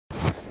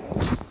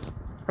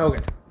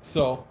Okay,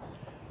 so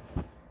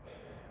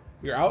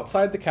you're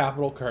outside the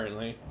capital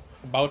currently,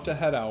 about to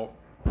head out.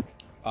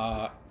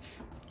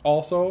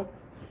 Also,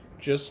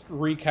 just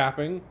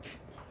recapping,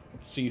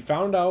 so you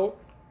found out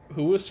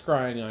who was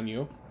scrying on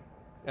you,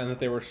 and that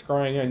they were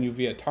scrying on you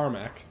via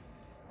tarmac.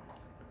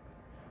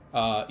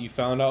 You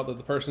found out that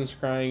the person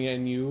scrying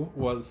on you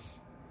was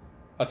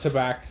a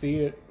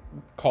tabaxi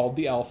called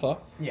the Alpha.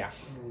 Yeah,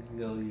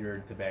 still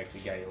your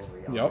tabaxi guy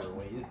over Yep.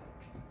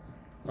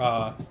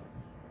 way.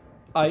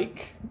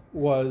 Ike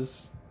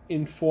was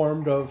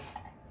informed of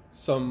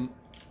some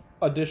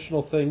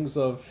additional things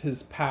of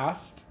his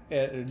past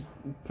and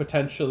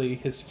potentially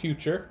his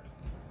future.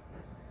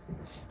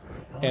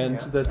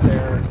 That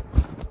there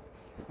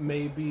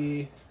may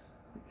be,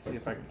 see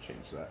if I can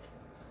change that,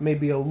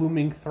 maybe a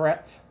looming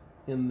threat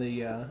in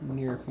the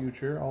near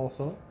future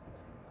also.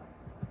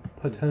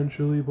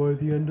 Potentially by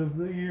the end of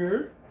the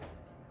year.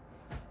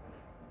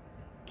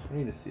 I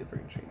need to see if I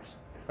can change,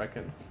 if I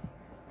can.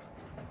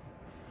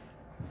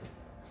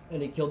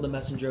 And he killed the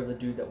messenger of the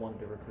dude that wanted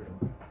to recruit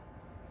him.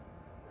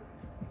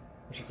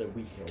 I should say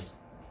we killed,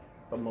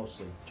 but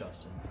mostly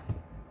Justin.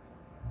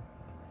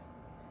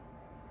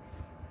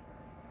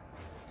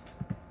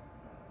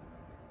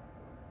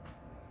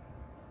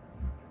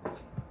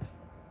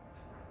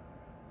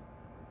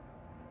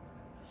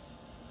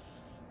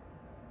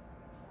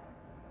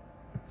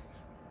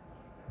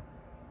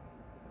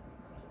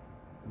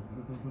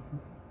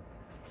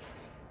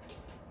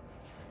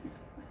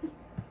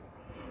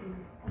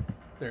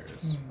 There it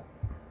is.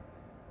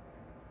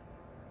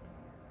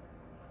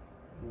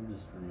 I'm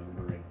just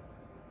remembering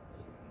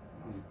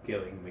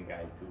killing the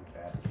guy too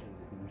fast, and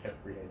then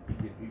Jeffrey had to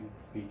give you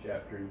the speech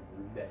after he was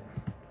dead.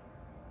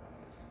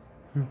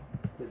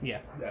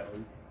 Yeah. That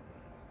was...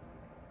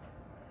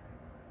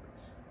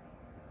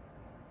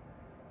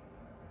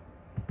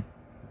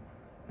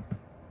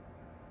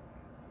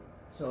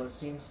 So it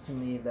seems to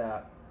me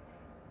that...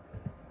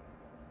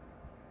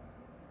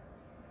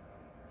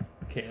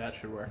 Okay, that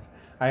should work.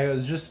 I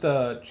was just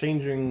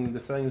changing the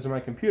settings of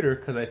my computer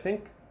because I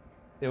think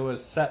it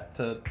was set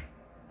to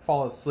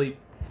fall asleep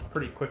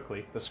pretty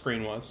quickly. The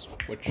screen was,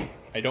 which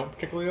I don't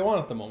particularly want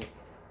at the moment.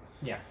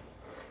 Yeah.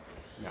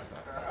 No,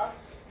 that's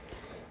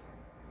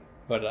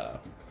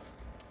But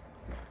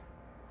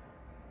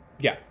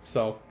yeah.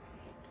 So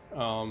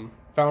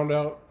found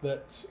out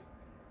that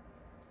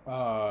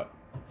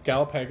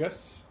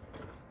Galapagos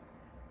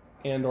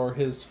and or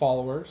his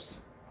followers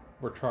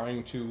were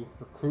trying to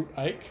recruit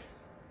Ike.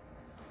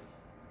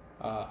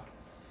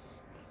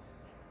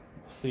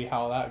 See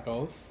how that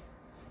goes.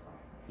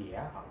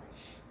 Yeah.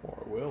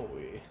 Or will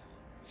we?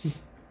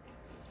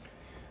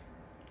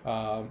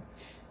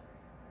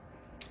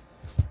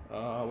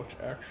 Which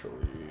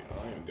actually,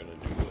 I am gonna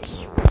do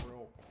this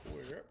real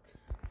quick.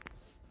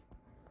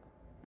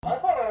 I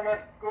thought our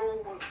next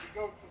goal was to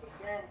go to the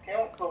damn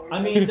castle.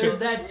 I mean, there's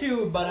that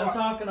too, but I'm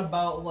talking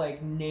about,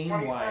 like,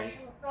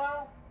 name-wise.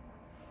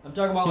 I'm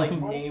talking about, like,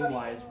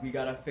 name-wise. We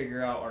gotta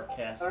figure out our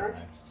castle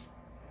next.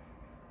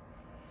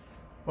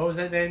 What was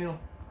that, Daniel?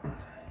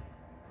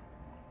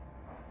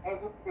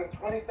 Has it been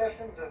 20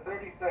 sessions or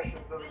 30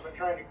 sessions that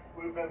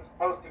we've been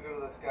supposed to go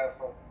to this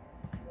castle?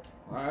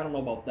 I don't know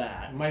about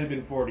that. It might have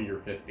been 40 or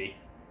 50.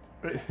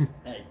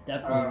 Hey,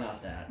 definitely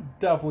not that.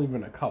 Definitely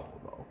been a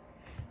couple though.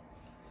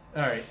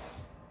 Alright.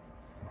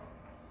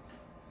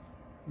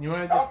 You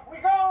want to just... Off we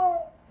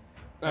go!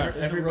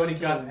 Everybody to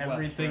got the west,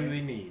 everything right?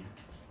 they need.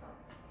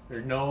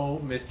 There's no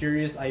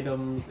mysterious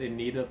items in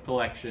need of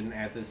collection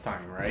at this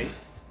time, right?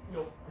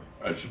 Nope.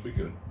 That should be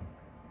good.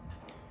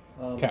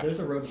 Okay. There's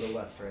a road to the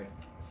west, right?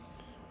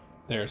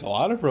 There's a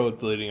lot of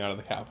roads leading out of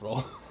the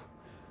capital.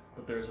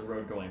 But there's a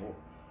road going.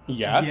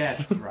 Yes.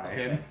 Yes,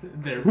 Ryan.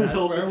 That's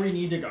where we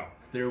need to go.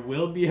 There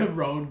will be a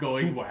road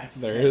going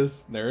west. There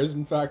is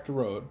in fact a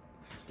road.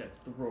 That's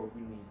the road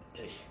we need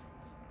to take.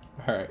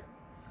 Alright.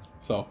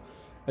 So,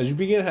 as you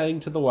begin heading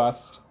to the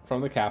west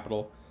from the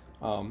capital,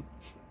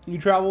 you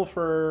travel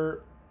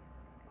for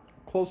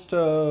close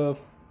to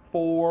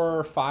 4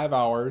 or 5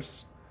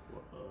 hours,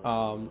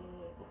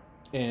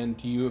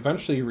 and you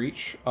eventually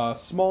reach a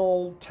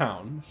small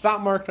town. It's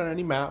not marked on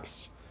any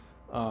maps,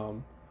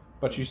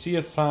 but you see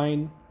a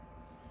sign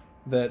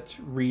that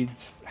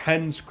reads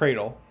Hen's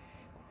Cradle,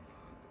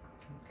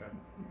 Okay.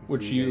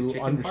 which See you a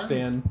chicken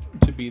understand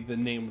to be the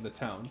name of the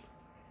town.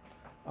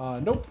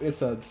 Nope,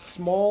 it's a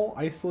small,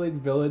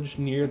 isolated village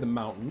near the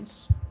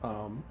mountains.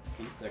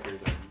 These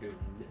suckers are good.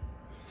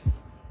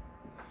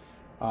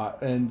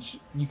 And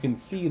you can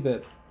see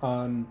that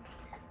on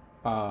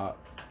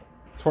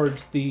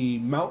towards the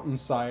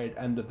mountainside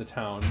end of the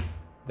town,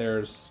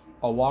 there's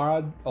a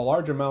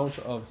large amount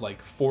of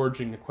like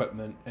forging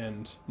equipment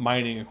and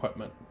mining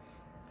equipment.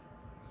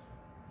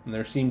 And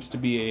there seems to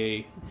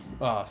be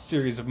a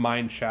series of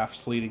mine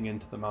shafts leading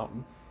into the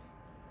mountain.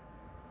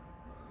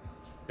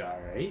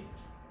 Alright.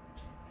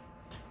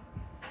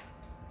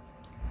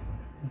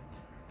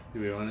 Do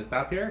we want to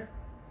stop here?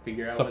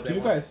 Figure out It's what up they to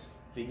you want? guys.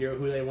 Figure out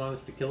who they want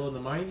us to kill in the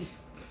mines?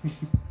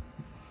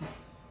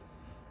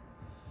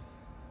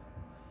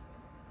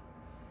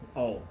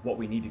 Oh, what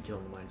we need to kill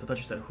in the mines. I thought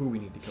you said who we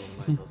need to kill in the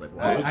mines. I was like,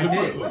 I, what? I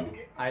did. Let's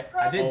get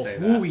I did Oh, say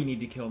who that. we need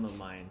to kill in the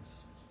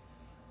mines.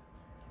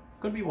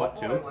 Could be what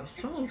Oh, boy, too. let's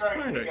get Sounds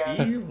distracted kind of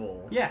again.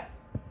 evil. Yeah,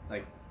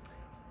 like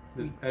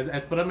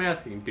that's what I'm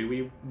asking. Do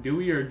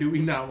we or do we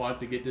not want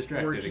to get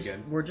distracted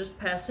again? We're just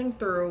passing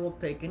through. We'll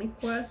take any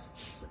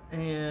quests,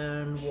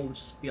 and we'll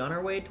just be on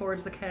our way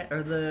towards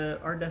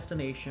our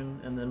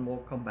destination, and then we'll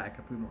come back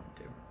if we want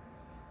to.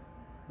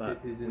 But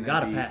Isn't we that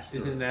gotta the- pass through.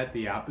 Isn't that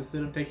the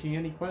opposite of taking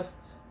any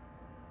quests?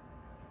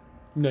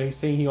 No, he's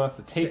saying he wants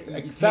to You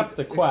accept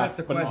the quest, accept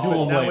the but quest, do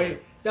them that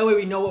later. way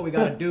we know what we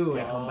gotta do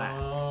and come back.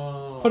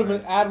 Oh, Put him, I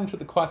see. add him to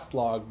the quest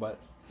log, but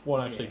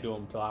won't actually Yeah. do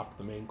them till after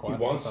the main He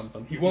quest wants, or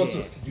something. he wants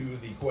Yeah. us to do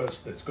the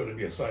quest that's going to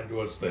be assigned to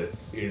us that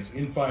is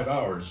in 5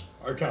 hours.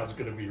 Our town's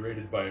going to be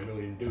raided by 1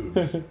 million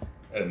dudes.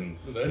 And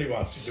then he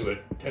wants to do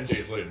it 10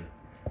 days later.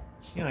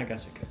 Yeah, I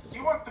guess it could.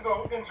 He wants to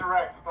go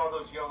interact with all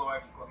those yellow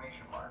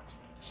exclamation marks.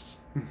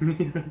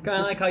 Kind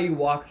of like how you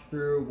walk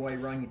through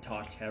Whiterun, you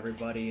talk to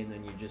everybody, and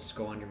then you just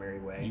go on your merry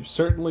way. You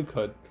certainly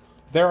could.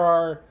 There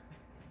are,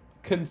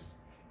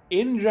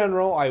 in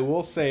general, I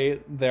will say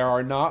there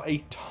are not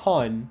a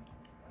ton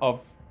of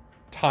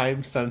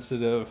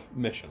time-sensitive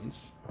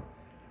missions.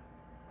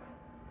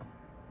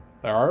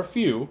 There are a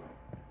few.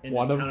 In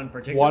this town in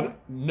particular?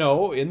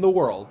 No, in the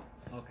world.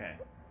 Okay.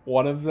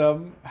 One of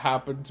them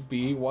happened to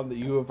be one that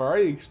you have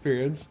already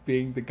experienced,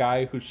 being the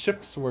guy whose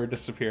ships were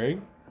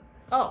disappearing.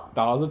 Oh.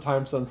 That was a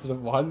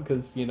time-sensitive one,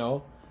 because,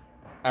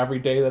 every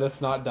day that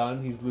it's not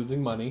done, he's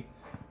losing money.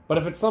 But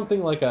if it's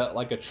something like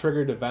a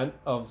triggered event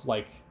of,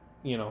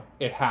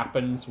 it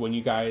happens when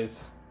you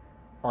guys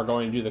are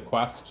going to do the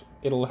quest,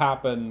 it'll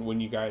happen when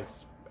you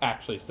guys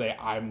actually say,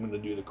 I'm going to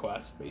do the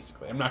quest,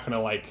 basically. I'm not going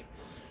to,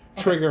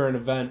 trigger an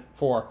event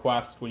for a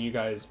quest when you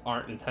guys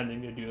aren't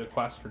intending to do the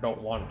quest or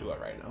don't want to do it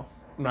right now.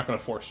 I'm not going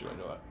to force you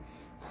into it.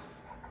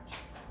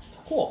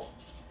 Cool.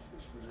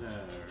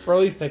 Or at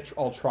least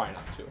I'll try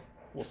not to.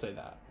 We'll say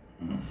that.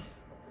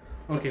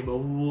 Okay, but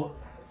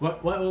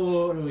what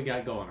do we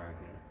got going on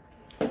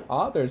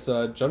here? There's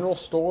a general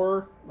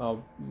store, a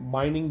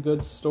mining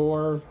goods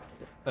store,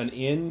 an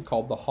inn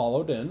called the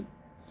Hollowed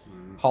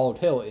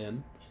Hill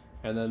Inn,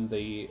 and then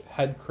the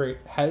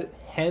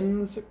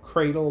Hen's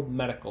Cradle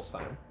Medical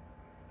Center.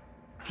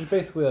 It's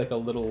basically like a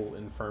little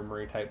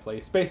infirmary type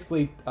place.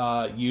 Basically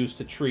used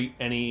to treat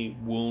any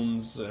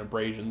wounds and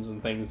abrasions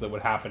and things that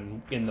would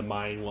happen in the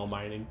mine while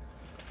mining.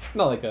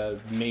 Not like a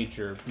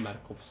major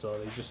medical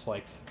facility, just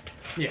like,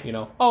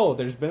 Yeah. oh,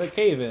 there's been a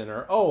cave-in,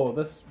 or oh,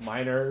 this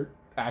miner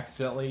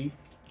accidentally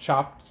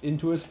chopped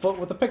into his foot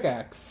with a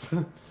pickaxe.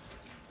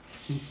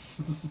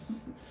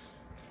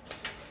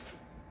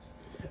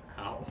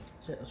 Ow.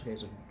 Okay,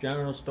 so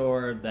general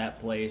store, that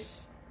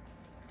place.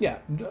 Yeah,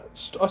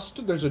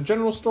 there's a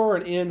general store,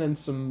 an inn, and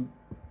some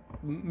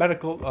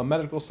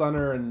medical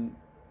center and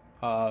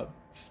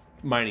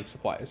mining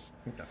supplies.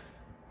 Okay.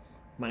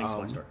 Mining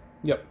supply store.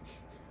 Yep.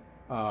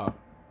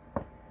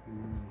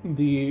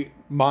 The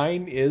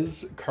mine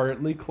is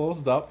currently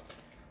closed up.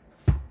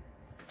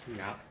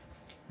 Yeah.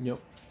 Yep.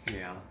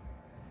 Yeah.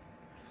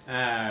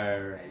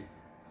 Alright.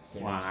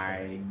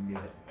 Why?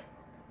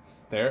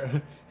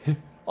 There.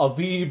 I'll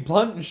be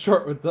blunt and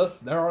short with this.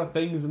 There are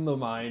things in the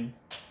mine.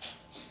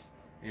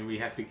 And we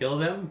have to kill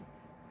them?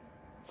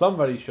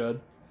 Somebody should,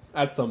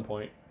 at some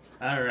point.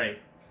 Alright.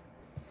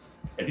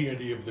 Any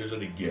idea if there's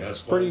any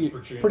gas Pretty- lines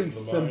per chance pretty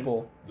in the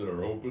simple. mine that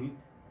are open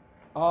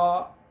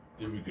Uh,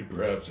 that we could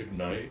perhaps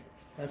ignite?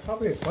 That's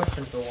probably a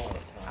question for one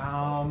of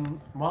times.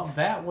 Well,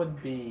 that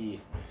would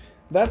be...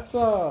 that's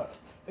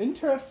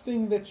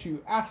interesting that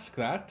you ask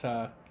that.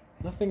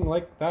 Nothing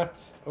like that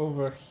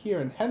over here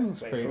in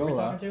Hen's Wait, who are Cradle. we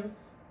talking to?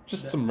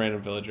 Just some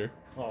random villager.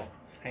 Oh,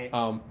 hey.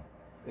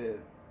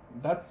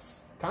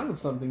 That's kind of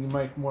something you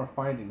might more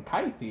find in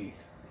Kaithi.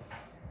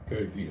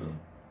 Kathy, huh?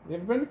 You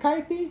ever been to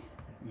Kaithi?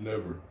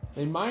 Never.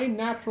 They mine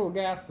natural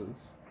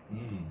gases.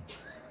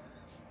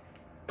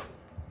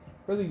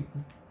 Really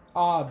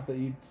odd that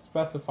you'd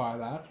specify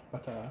that,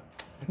 but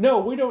no,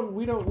 we don't.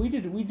 We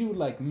do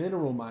like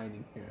mineral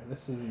mining here.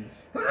 This isn't.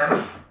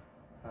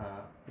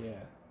 Yeah.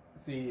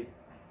 See,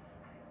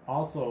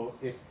 also,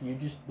 if you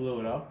just blew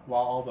it up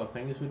while all the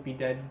things would be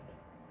dead,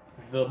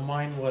 the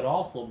mine would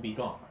also be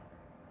gone.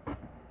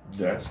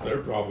 That's their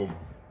problem.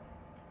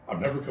 I'm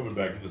never coming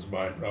back to this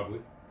mine, probably.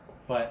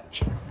 But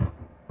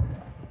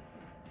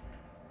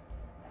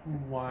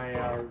why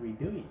are we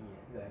doing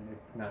it then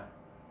if not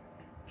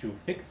to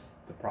fix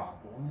the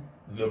problem?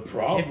 The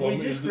problem If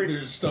we is just that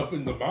there's stuff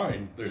in the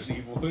mine. There's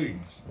evil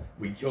things.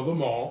 We kill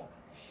them all.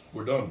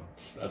 We're done.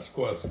 That's the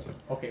quest.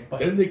 Okay, but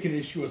Then they can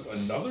issue us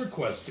another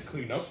quest to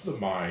clean up the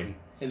mine,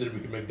 and then we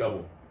can make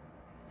double.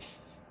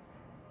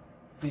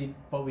 see,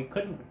 but we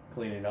couldn't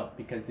clean it up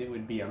because it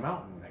would be a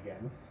mountain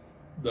again.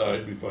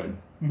 That'd be fine.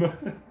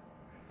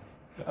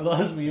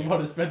 Unless we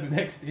want to spend the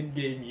next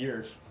in-game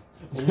year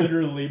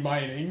literally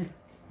mining.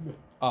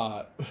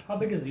 How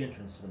big is the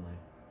entrance to the mine?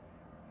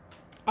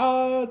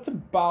 It's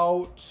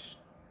about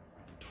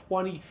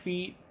 20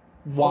 feet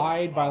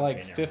wide by Okay, like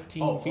never mind.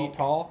 15 Oh, feet okay.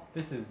 tall.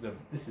 This is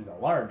a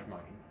large mine.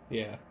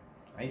 Yeah.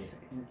 I see.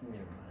 Never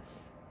mind.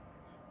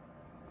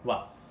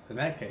 Well, in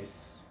that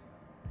case,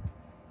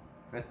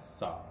 that's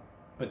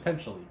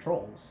potentially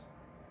trolls.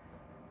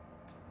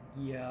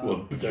 Yeah. Well,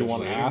 you potentially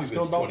wanna anything ask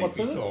that's about 20 what's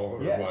in feet it? tall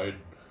or Yeah. wide.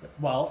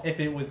 Well, if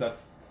it was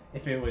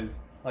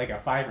like a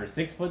 5 or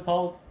 6 foot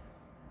tall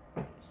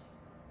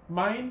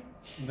mine,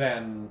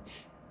 then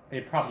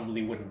it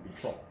probably wouldn't be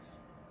trolls.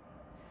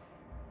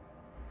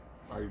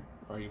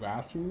 Are you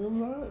asking them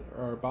that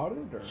or about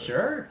it? Or?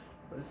 Sure.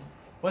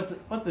 What's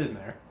in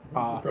there?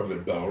 Probably a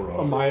A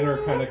Balrog.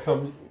 miner kind of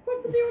comes.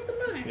 What's the deal with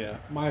the mine? Yeah,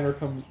 miner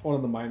comes. One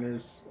of the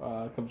miners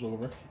comes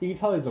over. You can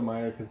tell he's a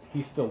miner because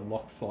he still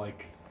looks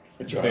like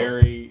A child.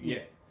 very.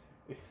 Yeah.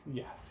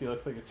 Yes, he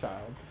looks like a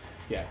child.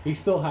 Yeah, he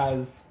still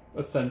has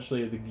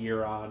essentially the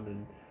gear on,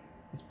 and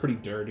it's pretty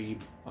dirty.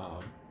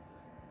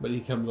 But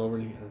he comes over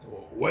and he goes,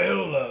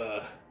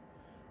 "Well,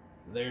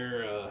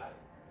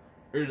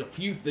 there's a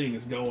few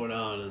things going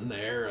on in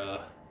there.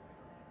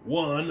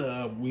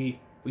 One,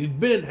 we've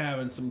been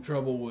having some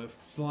trouble with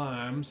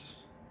slimes.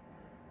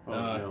 Oh,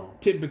 no.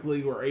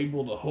 Typically, we're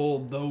able to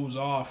hold those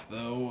off,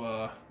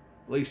 though, at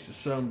least to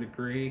some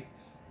degree.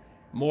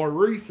 More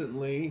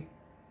recently,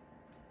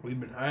 we've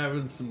been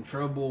having some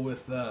trouble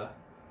with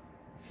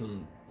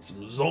some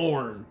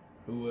Zorn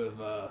who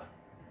have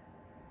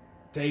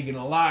taken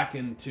a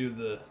liking to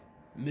the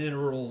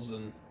minerals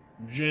and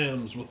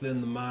gems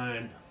within the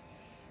mine."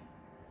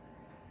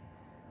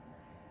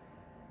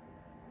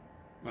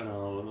 I don't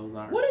know what those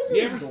are. What is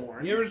You a ever,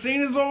 Zorn? you ever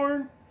seen a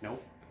Zorn?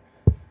 Nope.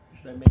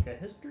 Should I make a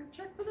history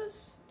check for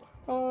this?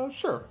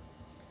 Sure.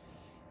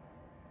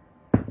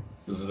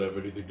 Does it have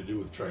anything to do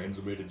with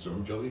transmitted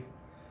Zorn jelly?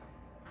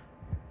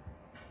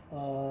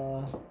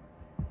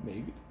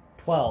 Maybe.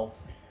 12.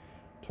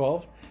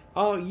 12?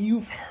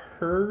 You've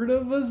heard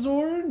of a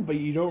Zorn, but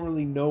you don't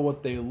really know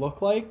what they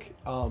look like.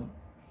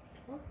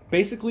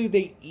 Basically,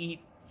 they eat.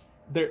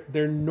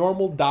 Their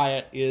normal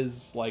diet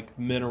is like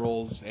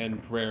minerals and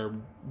rare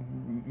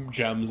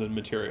gems and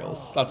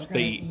materials. That's what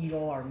they eat. Eat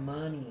all our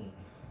money.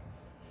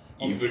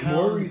 All the Even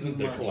more town's reason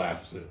to money.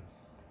 collapse it.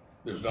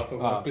 There's nothing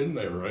left in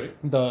there, right?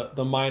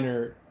 The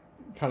miner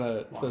kind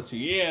of says to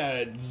you,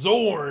 "Yeah,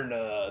 Zorn.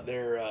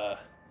 They're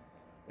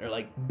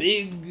like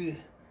big,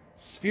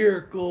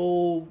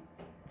 spherical,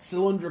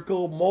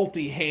 cylindrical,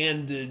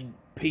 multi-handed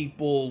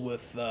people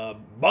with a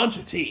bunch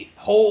of teeth,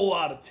 whole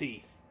lot of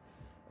teeth.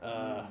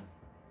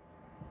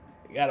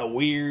 Got a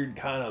weird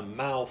kind of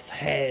mouth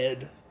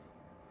head.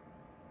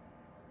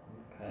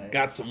 Okay.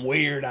 Got some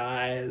weird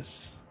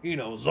eyes. You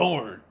know,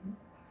 Zorn."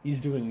 He's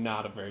doing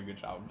not a very good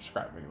job of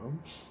describing them.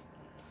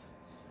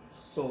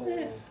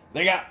 So,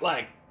 They got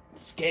like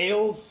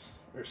scales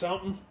or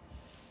something.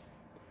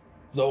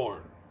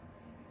 Zorn.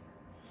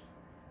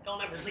 y'all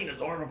never seen a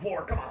Zorn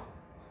before. Come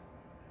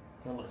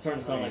on. It's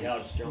starting to sound like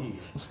Alex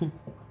Jones.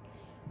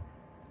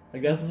 I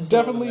guess this is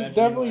what I'm imagining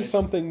Definitely my-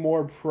 something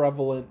more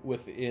prevalent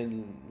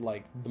within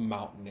like the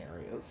mountain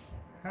areas.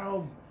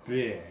 How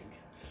big?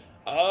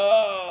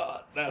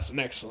 That's an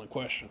excellent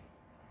question.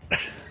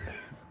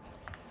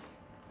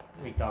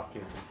 We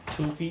talking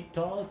 2 feet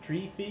tall,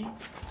 3 feet,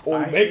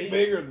 Or 5 feet,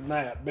 bigger than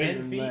that. Bigger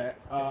 10 than feet, that.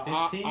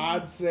 15?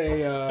 I'd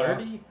say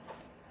 30?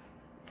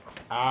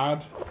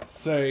 I'd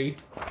say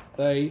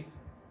they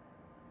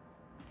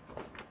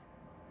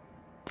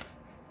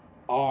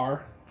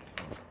are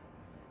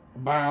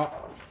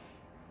about.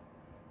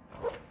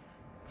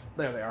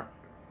 There they are.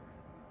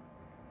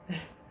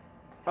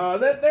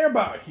 They're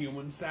about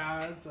human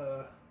size.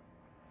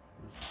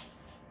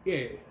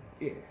 Yeah.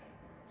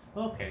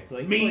 Okay, so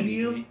it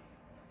Medium? could eat me.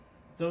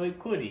 So it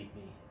could eat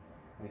me.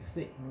 I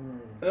see.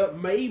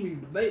 Maybe,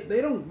 but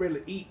they don't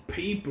really eat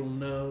people.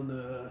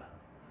 No.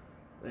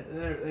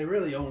 They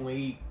really only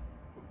eat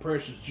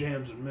precious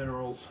gems and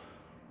minerals.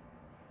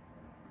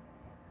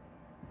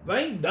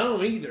 They ain't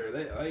dumb either.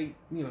 They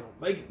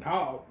they can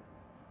talk.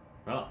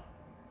 Oh.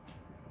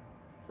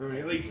 I mean,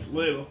 at least a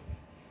little.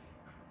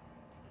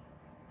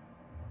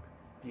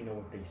 Do you know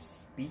what they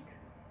speak?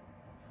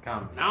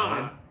 Come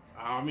Nah,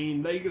 I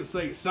mean they can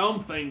say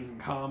some things in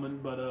common,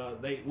 but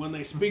when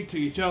they speak to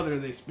each other,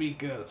 they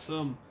speak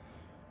some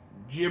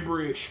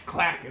gibberish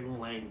clacking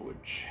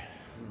language.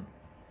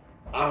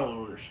 I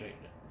don't understand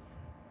it.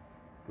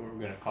 We're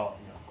gonna call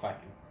it,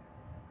 clacking.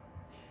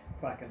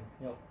 Clacking.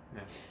 Yep.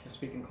 Yeah. They're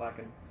speaking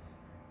Clacking.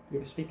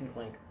 You're speaking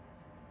Clank.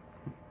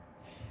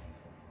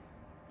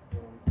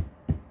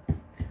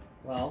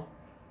 Well,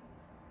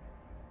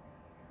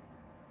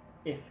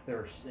 if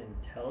they're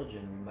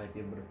intelligent, we might be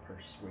able to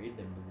persuade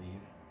them to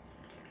leave.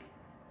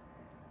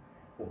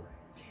 Or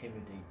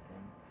intimidate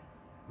them.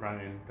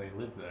 Ryan, they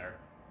live there.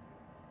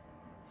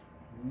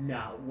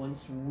 Not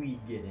once we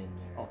get in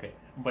there. Okay,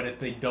 but if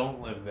they don't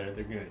live there,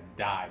 they're gonna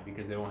die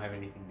because they won't have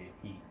anything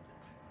to eat.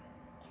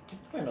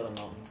 Find other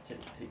mountains to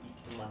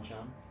eat to munch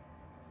on.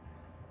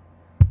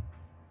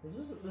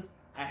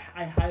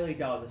 I highly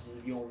doubt this is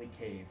the only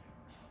cave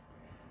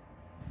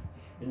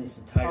in this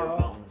entire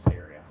mountainous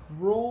area.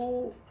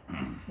 Roll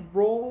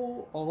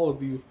all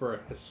of you for a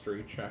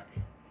history check.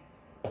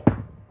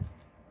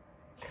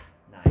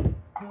 9.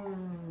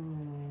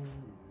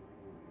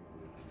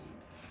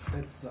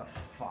 It's a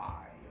 5.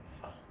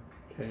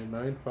 Okay,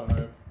 9,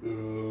 5,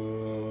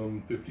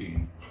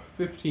 15.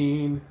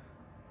 15.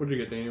 What'd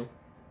you get, Daniel?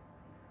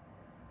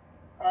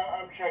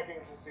 I'm checking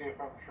to see if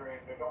I'm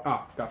trained. I don't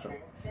Ah, gotcha.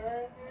 think I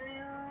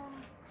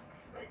am.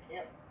 I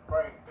can't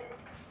find it.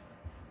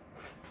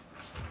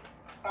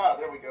 Ah,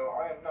 there we go.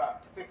 I am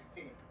not.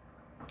 16.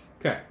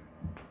 Okay.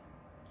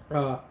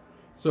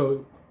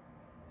 So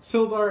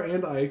Sildar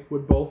and Ike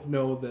would both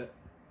know that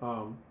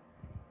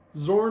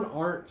Zorn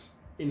aren't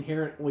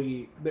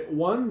inherently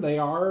they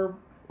are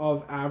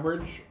of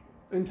average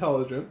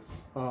intelligence.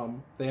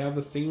 They have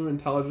the same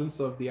intelligence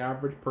of the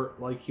average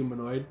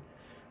humanoid.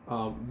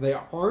 They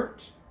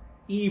aren't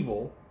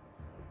evil.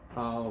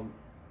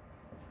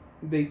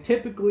 They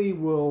typically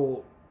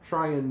will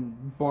try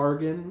and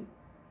bargain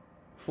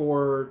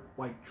for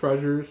like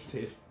treasures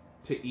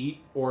to eat,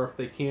 or if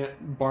they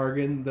can't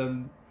bargain,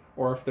 then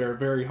or if they're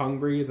very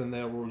hungry, then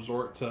they'll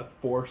resort to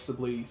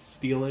forcibly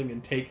stealing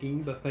and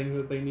taking the things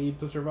that they need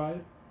to survive.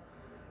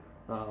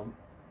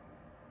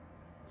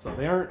 So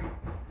they aren't.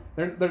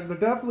 They're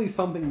definitely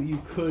something that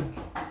you could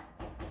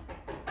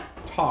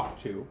talk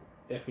to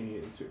if you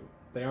needed to.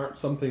 They aren't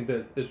something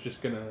that is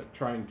just gonna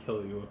try and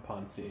kill you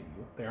upon seeing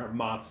you. They aren't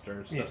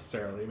monsters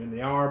necessarily. I mean,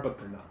 they are, but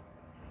they're not.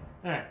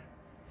 Alright,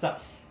 so.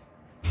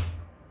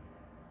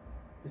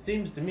 It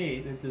seems to me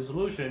that the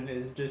solution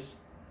is just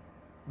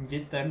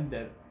get them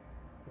to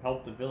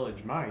help the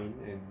village mine,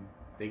 and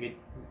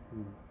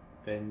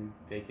then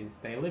they can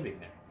stay living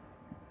there.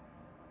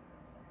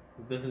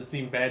 It doesn't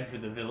seem bad for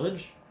the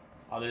village,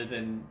 other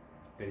than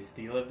they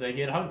steal if they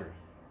get hungry,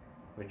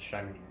 which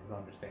I mean is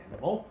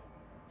understandable.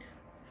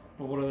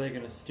 But what are they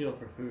going to steal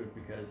for food?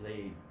 Because they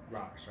eat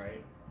rocks,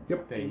 right?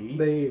 Yep.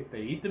 They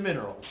eat the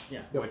minerals,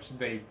 Yeah. which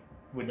they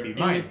would They're be in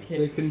mining. the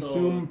They kit,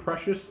 consume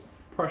so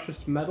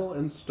precious metal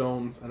and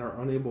stones and are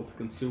unable to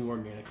consume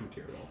organic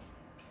material.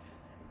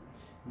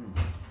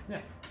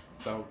 Yeah.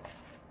 So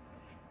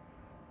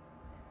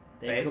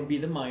they could be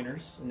the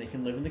miners, and they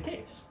can live in the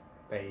caves.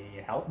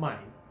 They help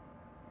mine.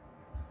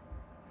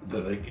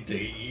 Then they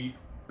eat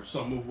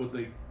some of what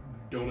they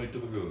donate to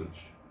the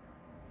village.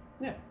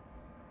 Yeah.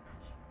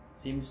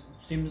 Seems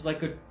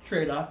like a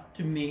trade-off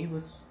to me.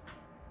 Let's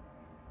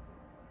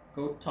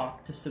go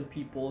talk to some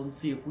people and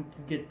see if we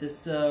can get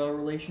this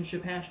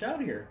relationship hashed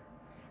out here.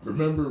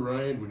 Remember,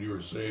 Ryan, when you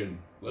were saying,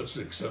 let's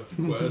accept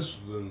the quest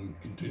and then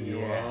continue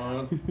Yeah.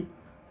 on?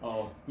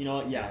 Oh, you know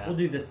what? Yeah, Yeah. we'll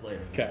do this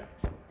later. okay.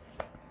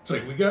 It's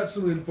like, we got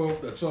some info,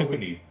 that's all we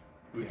need.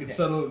 We can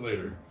settle it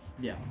later.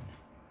 Yeah.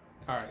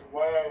 All right.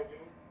 Why I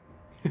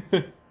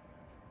didn't.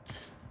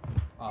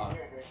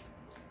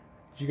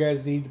 Do you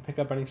guys need to pick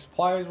up any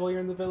supplies while you're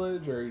in the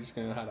village, or are you just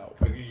gonna head out?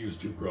 I could use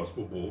 2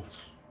 crossbow bolts.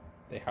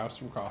 They have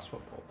some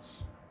crossbow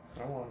bolts.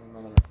 I want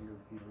another 100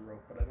 feet of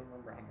rope, but I don't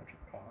remember how much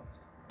it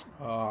cost.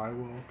 I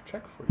will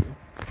check for you.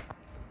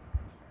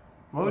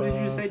 What did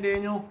you say,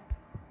 Daniel?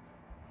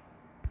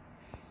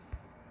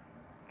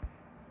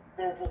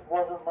 There just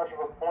wasn't much of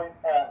a point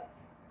at,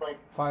 like,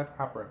 5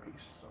 copper apiece.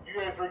 So. you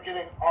guys were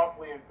getting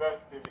awfully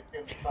invested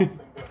in something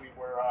that we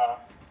were,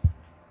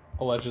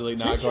 Allegedly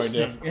It's not going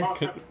to interesting.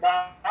 supposed to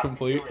not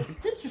complete. doing.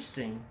 It's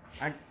interesting.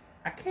 I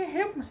can't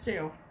help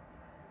myself.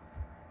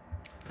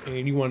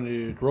 And you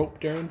wanted rope,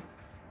 Darren?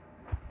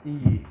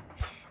 Yeah.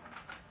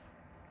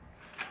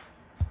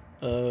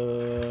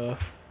 I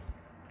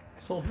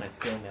sold my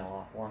skill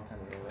mail off a long time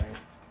ago, right?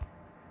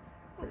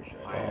 Pretty sure.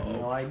 I have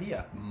no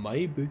idea.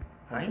 Maybe.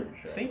 I Pretty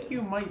sure I think did.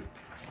 you might.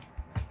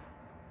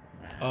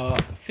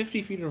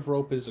 50 feet of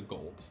rope is a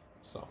gold.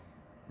 So,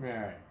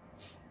 Alright.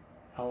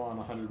 I want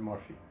 100 more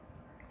feet.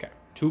 okay.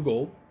 2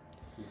 gold.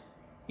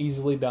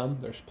 Easily done.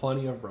 There's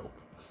plenty of rope.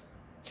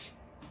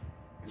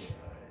 Good.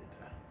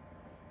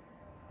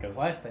 Because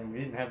last time we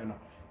didn't have enough.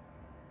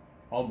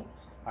 Almost.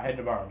 I had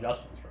to borrow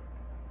Justin's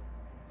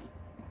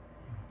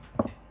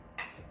rope.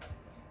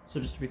 So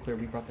just to be clear,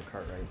 we brought the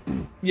cart, right?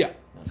 Yeah.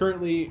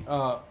 Currently,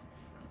 I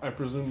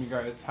presume you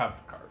guys have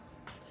the cart.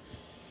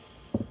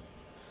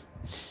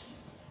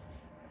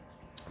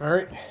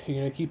 Alright. You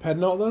gonna keep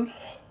heading out then?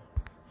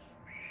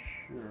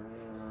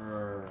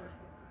 Sure.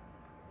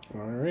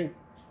 Alright.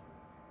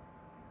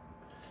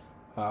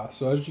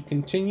 So as you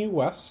continue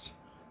west,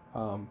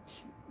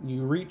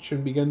 you reach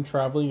and begin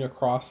traveling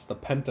across the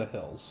Penta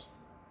Hills.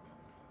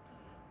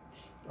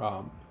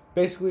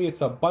 Basically,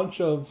 there's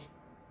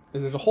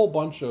a whole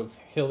bunch of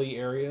hilly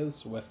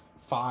areas with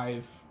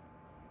 5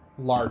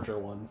 larger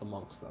ones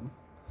amongst them.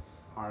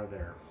 Are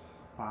there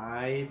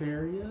 5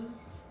 areas?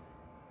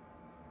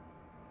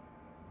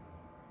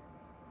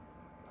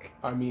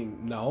 I mean,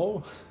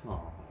 no.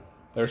 Oh.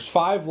 There's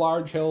 5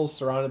 large hills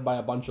surrounded by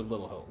a bunch of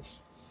little hills.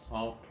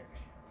 Okay.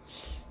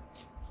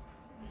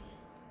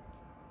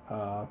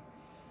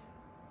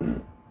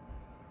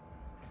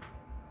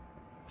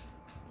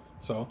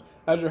 So,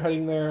 as you're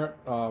heading there,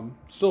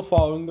 still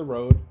following the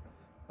road,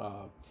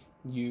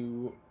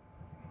 you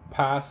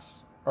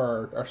pass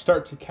or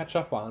start to catch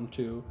up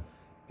onto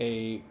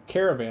a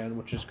caravan,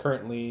 which is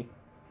currently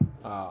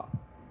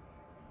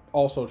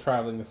also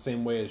traveling the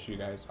same way as you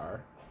guys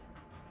are.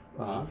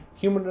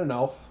 Human and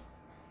elf.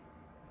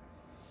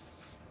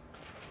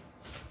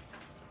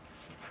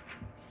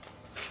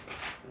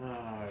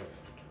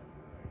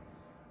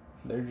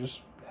 They're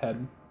just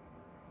heading.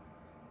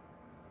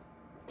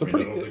 I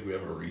don't think we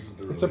have a reason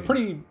to really... It's a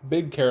pretty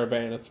big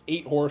caravan. It's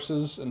 8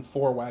 horses and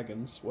 4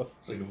 wagons with...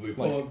 So if we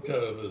pull up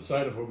to the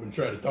side of them and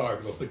try to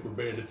talk, they'll think we're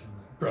bandits and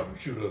probably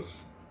shoot us.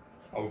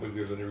 I don't think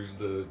there's any reason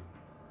to...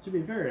 To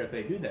be fair, if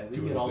they do that, we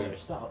can get all their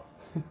stuff.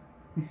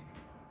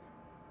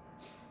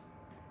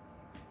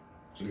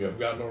 So I've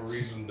got no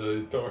reason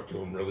to talk to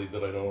them, really,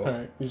 that I know of.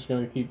 Alright, you're just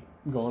gonna keep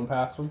going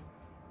past them?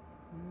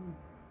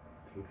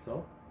 I think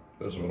so.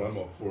 That's what I'm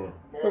up for.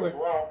 May as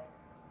well.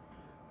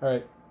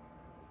 Alright.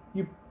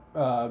 You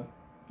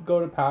go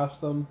to pass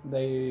them.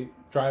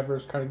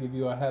 Drivers kind of give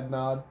you a head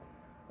nod.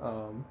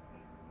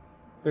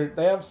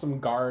 They have some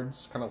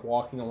guards kind of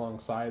walking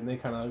alongside, and they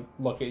kind of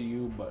look at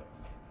you, but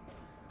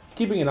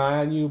keeping an eye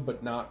on you,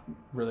 but not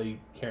really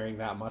caring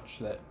that much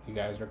that you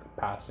guys are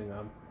passing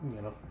them.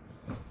 You know,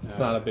 it's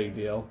not a big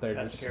deal. They're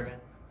That's just the caravan?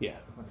 yeah.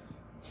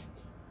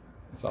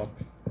 So,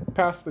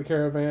 past the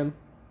caravan.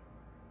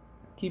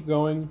 Keep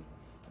going.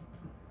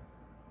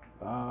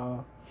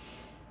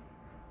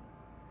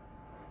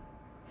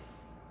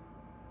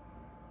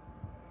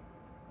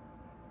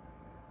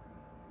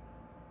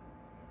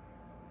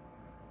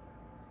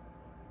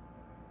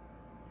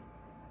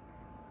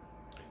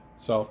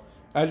 So,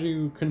 as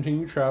you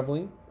continue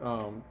traveling,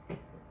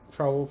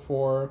 travel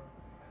for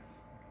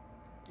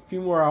a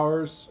few more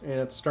hours, and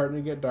it's starting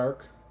to get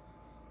dark.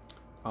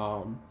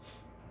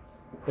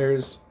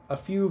 There's a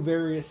few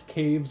various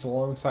caves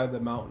alongside the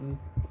mountain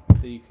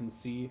that you can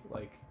see,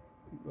 like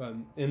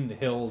in the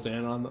hills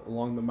and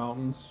along the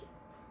mountains,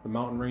 the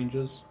mountain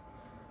ranges.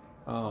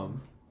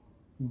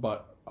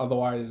 But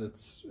otherwise,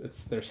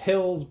 there's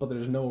hills, but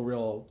there's no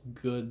real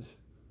good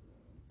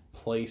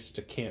place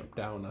to camp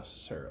down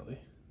necessarily.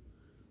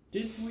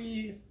 Did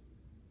we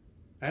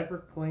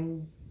ever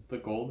claim the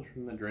gold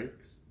from the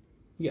Drakes?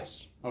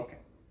 Yes. Okay.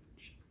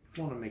 Just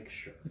want to make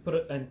sure.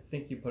 I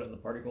think you put it in the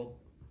party gold.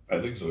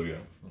 I think so, yeah.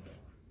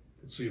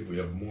 Let's see if we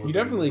have more. You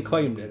definitely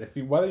claimed it.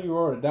 Whether you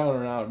wrote it down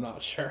or not, I'm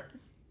not sure.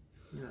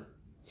 Yeah.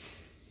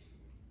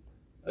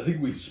 I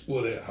think we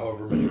split it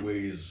however many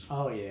ways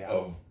Oh yeah.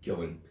 of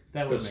killing.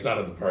 That would It's make not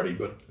sense. in the party,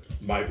 but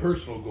my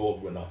personal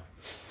gold went up.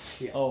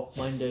 Yeah. Oh,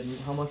 mine didn't.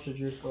 How much did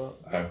yours go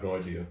up? I have no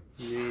idea.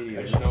 Yeah.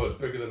 I just know it's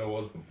bigger than it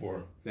was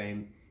before.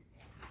 Same.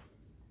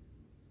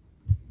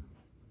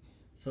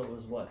 So it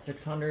was what,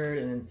 600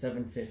 and then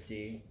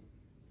 750,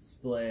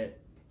 split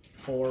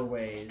 4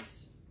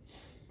 ways.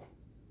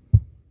 I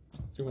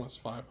think it was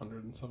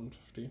 500 and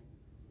 750.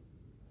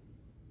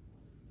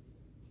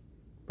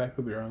 I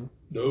could be wrong.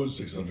 No,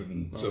 600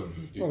 and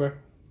 750. Okay.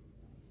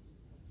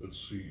 Let's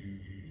see.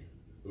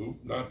 Oh,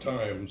 not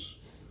times.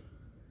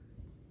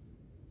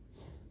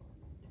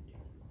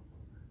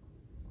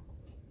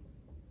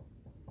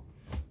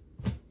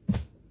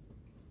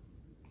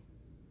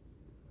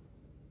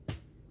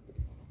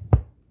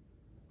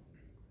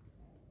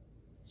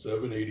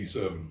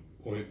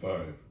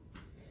 $787.5.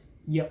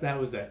 Yep, that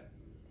was it.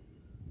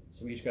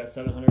 So we each got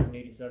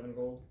 787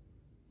 gold?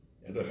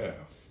 And a half.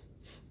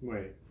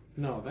 Wait.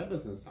 No, that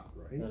doesn't sound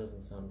right. That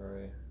doesn't sound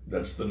right.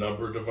 That's the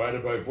number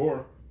divided by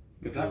 4.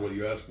 Is That's what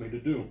you asked me to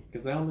do.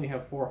 Because I only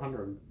have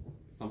 400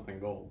 something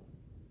gold.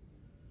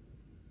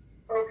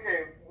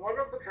 Okay, one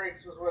of the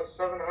drakes was worth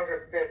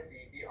 750.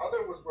 The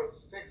other was worth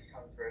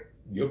 600.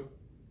 Yep.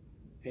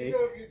 Hey,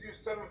 Even if you do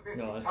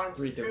 750 No, that's times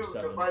 2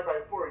 337. divided by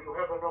 4, you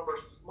have a number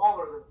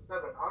smaller than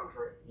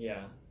 700.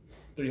 Yeah.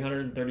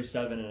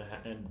 337 and a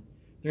half. And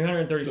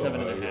 337 So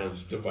and a I half.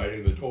 was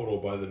dividing the total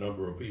by the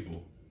number of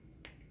people.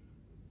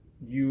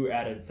 You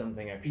added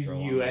something extra.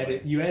 along the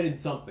way. you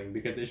added something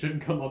because it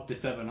shouldn't come up to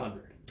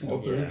 700. Oh,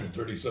 Yeah.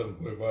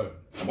 337.5.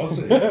 I must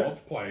have hit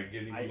multiply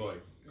again, even though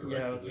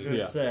Yeah, I was corrected gonna it.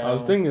 Yeah. say, I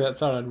was thinking that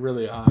sounded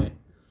really high.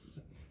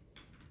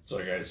 It's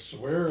like I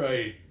swear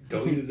I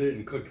deleted it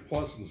and clicked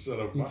plus instead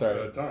of I'm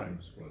sorry.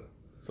 times. But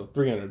So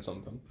 300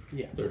 something.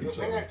 Yeah. The thing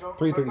 37. I don't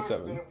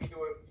 337. remember is did we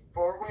do it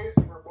 4 ways,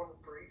 one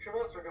for each of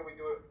us, or did we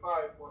do it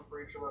 5, one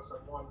for each of us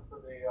and one for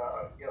the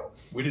guild?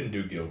 We didn't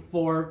do guild.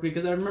 4,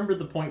 because I remember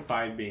the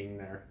 0.5 being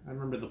there. I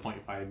remember the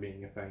 0.5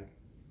 being a thing.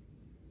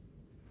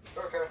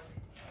 Okay.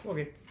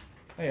 Okay.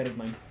 I added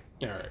mine.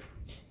 Alright.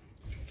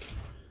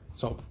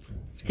 So,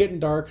 it's getting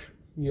dark.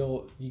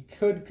 You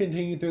could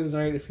continue through the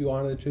night if you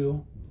wanted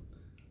to.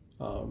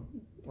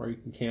 Or you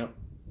can camp.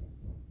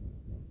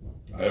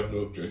 I have no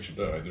objection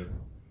to either.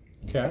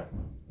 Okay.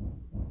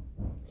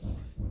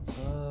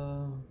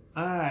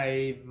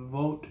 I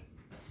vote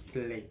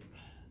sleep.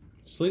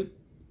 Sleep.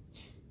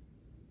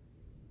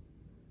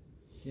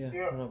 Yeah,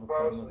 Yeah, I don't have a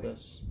problem with honestly.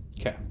 this.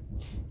 Okay.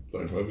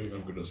 Fine by me.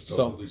 I'm gonna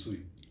stealthily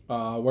sleep.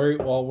 Where are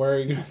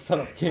you going to set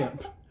up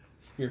camp?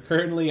 You're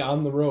currently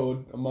on the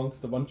road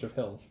amongst a bunch of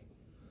hills.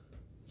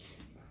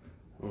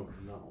 Oh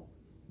no.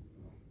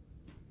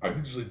 I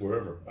can sleep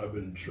wherever. I've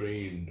been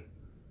trained.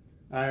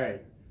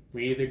 Alright.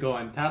 We either go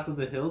on top of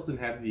the hills and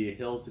have the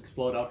hills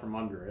explode out from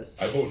under us.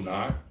 I vote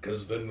not,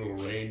 because then it'll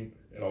rain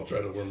and I'll try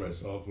to warm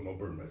myself and I'll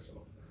burn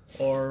myself.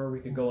 Or we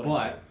could go in a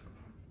But cave.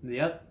 the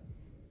other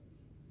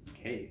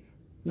cave.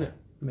 Yeah.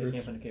 Make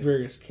camp in a cave.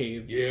 various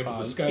caves. Yeah,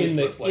 but the sky's in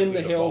less the likely in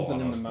the to hills fall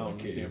and on in us the than a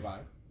mountains cave. nearby.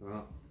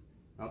 Well,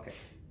 okay.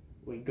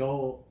 We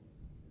go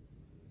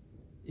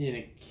in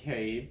a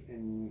cave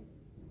and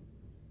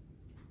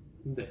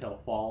the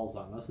hill falls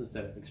on us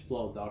instead of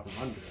explodes out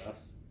from under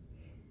us.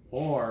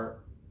 Or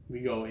we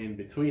go in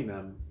between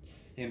them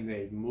and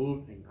they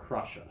move and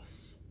crush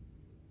us.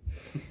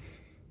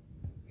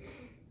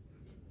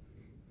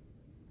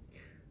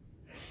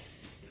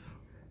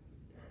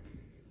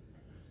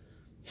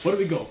 What do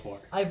we go for?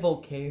 I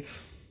vote cave.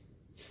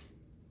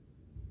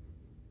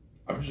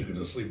 I'm just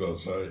gonna sleep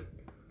outside.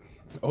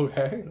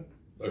 Okay.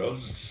 Like, I'll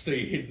just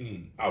stay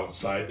hidden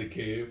outside the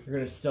cave. You're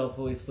gonna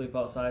stealthily sleep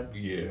outside.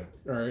 Yeah,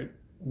 All right.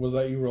 Was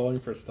that you rolling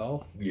for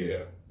stealth?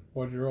 yeah.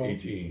 What'd you roll?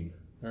 18.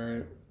 All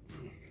right.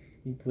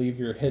 You believe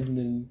you're hidden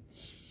in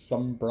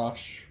some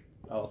brush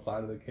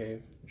outside of the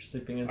cave. You're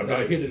sleeping I'm inside.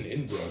 not hidden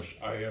in brush.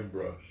 I am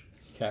brush.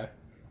 Okay.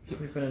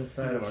 Sleeping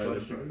inside a Similar to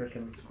bush, you brush.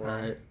 frickin' All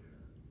squirrel. right.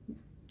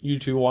 You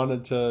two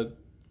wanted to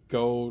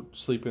go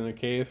sleep in a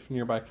cave,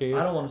 nearby cave.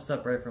 I don't want to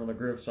separate from the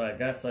group, so I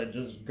guess I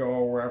just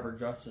go wherever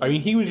Justin. I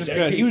mean, he was just In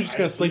gonna that he was case, just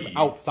gonna I'd sleep leave.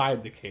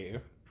 outside the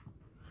cave.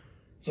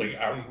 It's like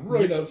I'm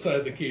right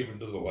outside the cave and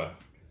to the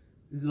left.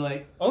 It's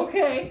like,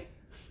 Okay.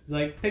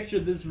 picture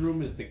this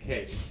room as the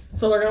cave.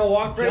 So they're gonna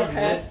walk right Just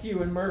past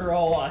you and murder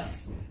all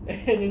us,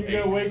 and then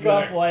you're gonna wake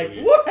up like,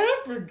 Exactly. "What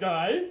happened,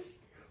 guys?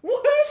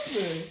 What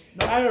happened?"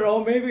 I don't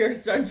know. Maybe our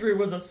sentry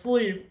was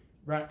asleep.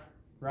 Ryan.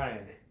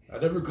 I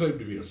never claimed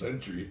to be a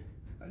sentry.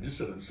 I just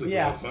said I'm sleeping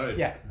Yeah, outside.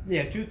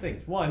 yeah. Two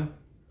things. One,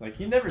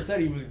 he never said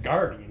he was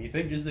guarding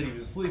anything, just that he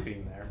was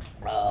sleeping there.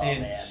 Oh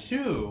And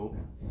two,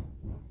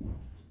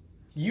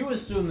 you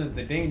assume that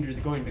the danger is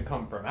going to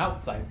come from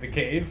outside the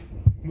cave.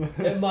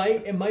 It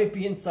might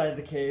be inside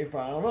the cave, but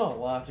I don't know.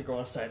 We'll have to go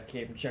inside the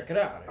cave and check it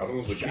out. I don't know,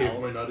 If the it's cave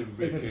shallow- might not even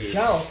be If a it's a cave.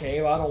 shallow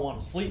cave, I don't want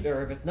to sleep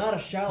there. If it's not a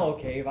shallow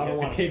cave, I Yeah, don't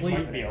the want to cave sleep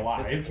might in be it.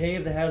 alive. If it's a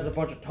cave that has a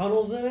bunch of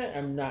tunnels in it,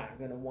 I'm not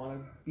gonna want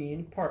to be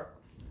any part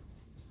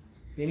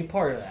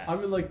of that. I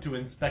would like to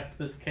inspect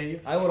this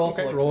cave I would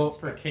also Okay, like roll- to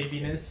for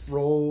caviness.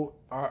 Roll.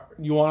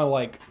 You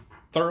want to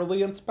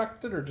thoroughly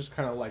inspect it, or just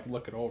kind of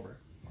look it over?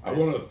 I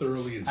want to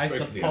thoroughly I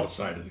inspect the suppose-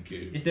 outside of the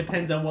cave. It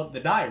depends on what the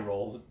die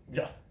rolls.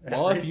 Yeah.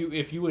 Well,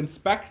 if you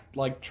inspect,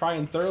 try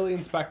and thoroughly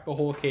inspect the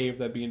whole cave,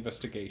 that'd be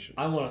investigation.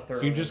 I want to If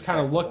thoroughly. you just kind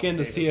of inspect the look whole in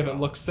to cave see as if well. it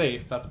looks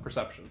safe, that's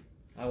perception.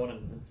 I want to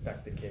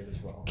inspect the cave as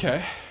well.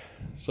 Okay.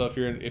 So if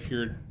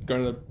you're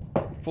going to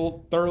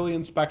thoroughly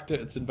inspect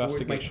it, it's With my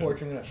investigation.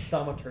 torch, I'm gonna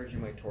thaumaturgy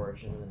my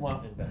torch and then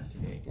Well-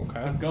 investigate. Okay.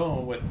 I'm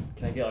going with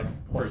Can I get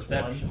like plus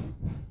perception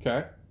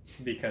Okay.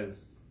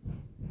 because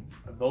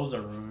those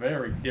are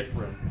very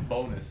different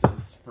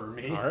bonuses for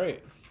me. All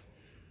right.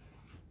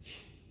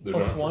 They're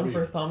Plus not one me.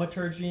 for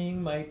thaumaturgying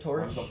my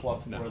torch. One's a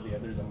plus No. 4, the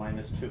other's a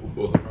 -2.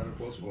 Both are minor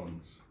plus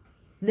ones.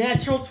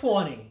 Natural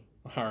 20.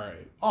 All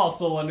right.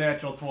 Also a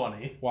natural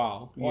 20.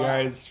 Wow. You Wow.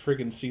 guys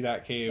freaking see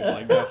that cave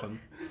like nothing.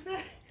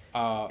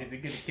 Is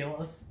it gonna kill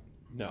us?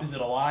 No. Is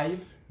it alive?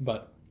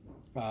 But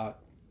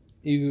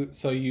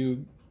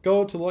you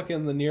go to look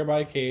in the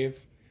nearby cave,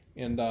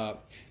 and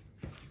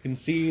you can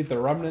see the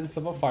remnants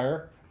of a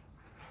fire.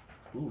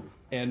 Ooh.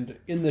 And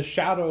in the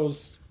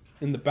shadows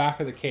in the back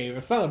of the cave,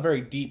 it's not a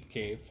very deep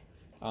cave,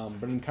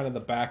 but in kind of the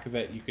back of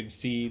it, you can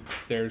see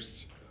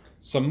there's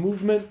some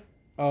movement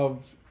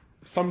of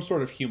some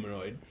sort of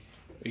humanoid.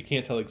 You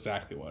can't tell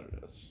exactly what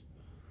it is.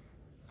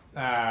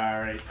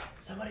 Alright.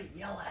 Somebody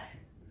yell at it.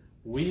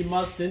 We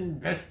must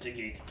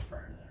investigate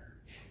further.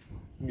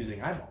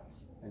 Using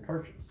eyeballs and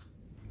torches.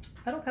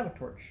 I don't have a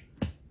torch.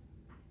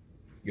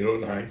 You know,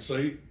 in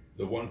hindsight,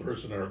 the one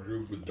person in our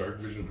group with dark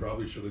vision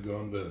probably should have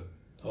gone to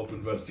help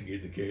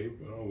investigate the cave.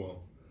 Oh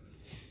well.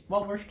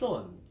 Well, we're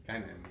still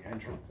kind of in the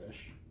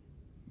entrance-ish.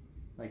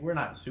 We're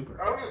not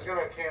super. I'm just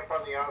gonna camp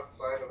on the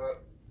outside of it.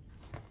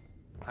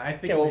 I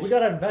think Okay, well, we should-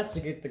 gotta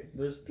investigate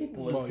there's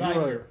people Well, inside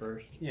you're- here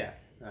first. Yeah.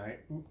 Alright.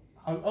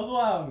 I'll go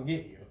out and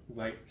get you.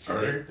 It's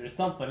Alright. there's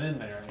something in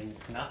there and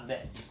it's not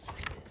dead.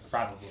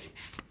 Probably.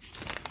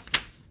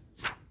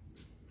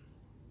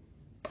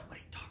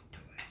 Somebody talk to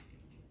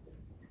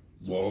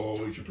it.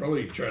 Well, we should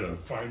probably try to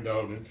find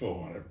out info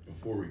on it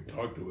before we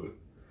talk to it.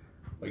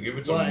 If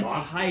it's Well, a it's monster,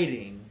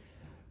 hiding.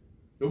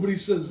 nobody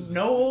says.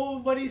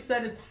 Nobody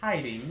said it's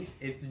hiding.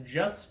 It's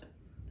just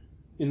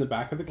In the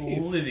back of the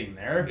cave. living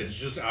there. It's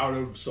just out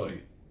of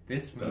sight.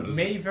 This That is-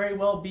 may very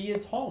well be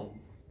its home.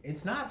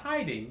 It's not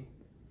hiding.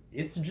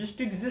 It's just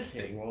Okay,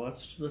 existing. well,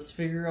 let's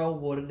figure out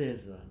what it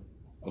is then.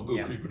 I'll go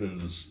Yeah. creeping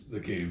into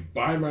the cave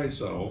by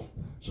myself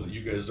so that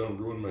you guys don't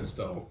ruin my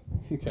stealth.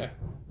 Okay.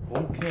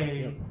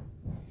 Okay.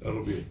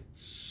 That'll be a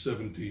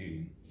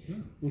 17.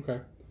 Okay.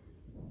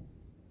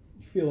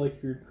 You feel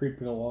like you're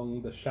creeping along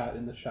in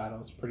the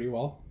shadows pretty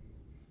well.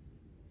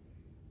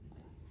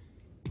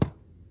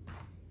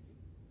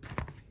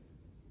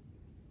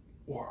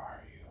 Where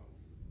are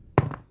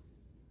you?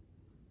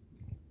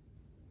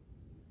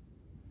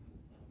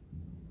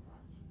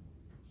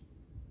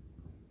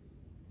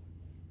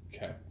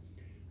 Okay.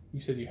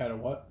 You said you had a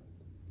what?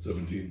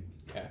 17.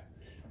 Okay.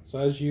 So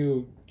as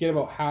you get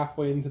about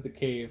halfway into the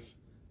cave,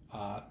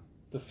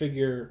 the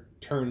figure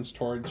turns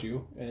towards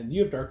you, and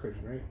you have dark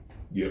vision, right?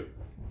 Yep.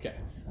 Okay.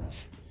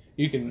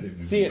 You I can have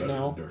see it better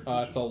now. than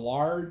dark It's a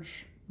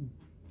large,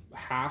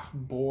 half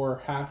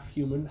boar, half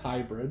human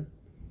hybrid.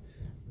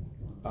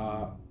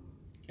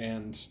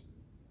 And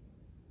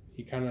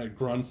he kind of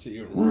grunts at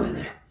you.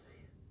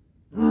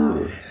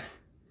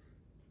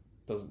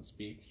 Doesn't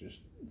speak, just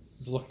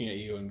is looking at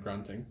you and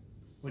grunting.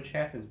 Which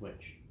half is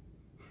which?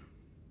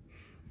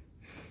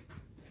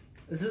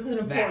 This is an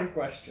important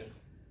question.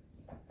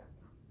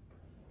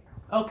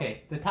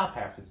 Okay, the top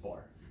half is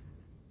boar.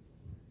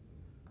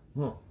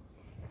 Huh.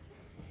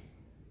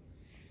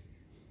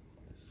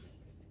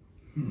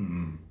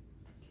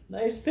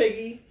 Nice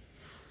piggy.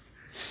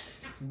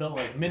 Built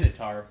like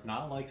Minotaur,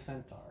 not like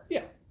Centaur.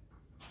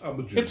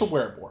 It's a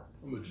wereboar.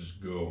 I'm gonna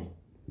just go.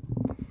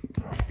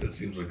 That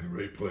seems like a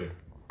great play.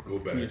 Go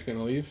back. You're just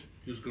gonna leave?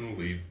 Just gonna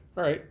leave.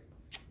 Alright.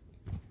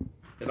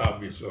 And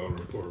obviously I'll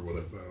report what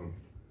I found.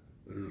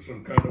 There's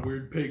some kind of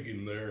weird pig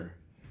in there.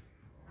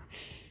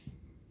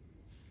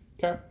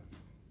 Okay.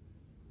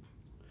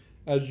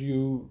 As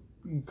you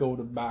go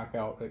to back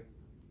out, it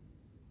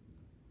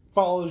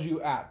follows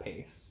you at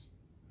pace.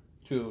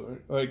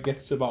 It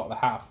gets to about the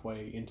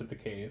halfway into the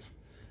cave,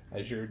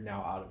 as you're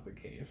now out of the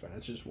cave, and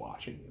it's just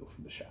watching you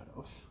from the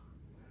shadows.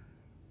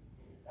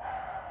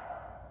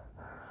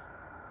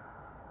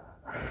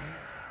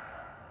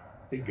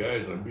 Hey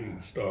guys, I'm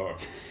being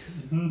stalked.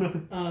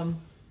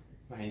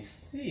 I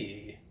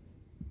see.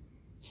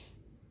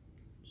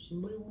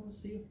 Somebody want to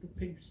see if the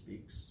pig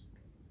speaks?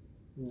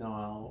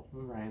 No,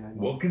 Ryan, I don't.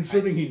 Well,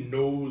 considering he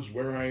knows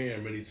where I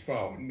am and he's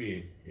following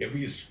me, if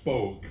he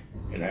spoke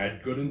and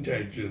had good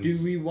intentions,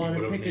 Do we he want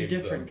to would've pick a named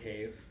different them.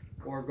 cave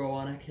or go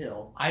on a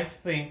kill? I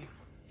think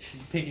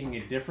picking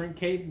a different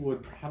cave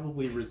would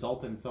probably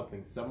result in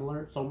something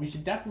similar. So we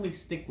should definitely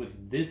stick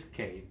with this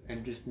cave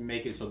and just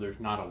make it so there's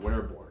not a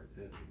wereboar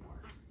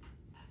anymore.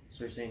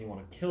 So you're saying you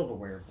want to kill the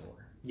wereboar?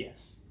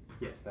 Yes.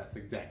 Yes, that's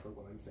exactly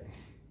what I'm saying.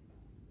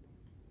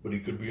 But he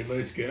could be a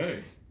nice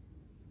guy.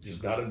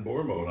 Just not in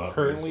boar mode, obviously.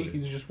 Currently,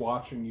 he's just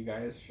watching you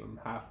guys from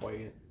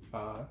halfway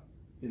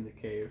in the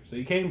cave. So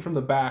he came from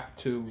the back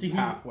to See,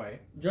 halfway.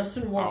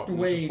 Justin walked Out and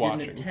away, just didn't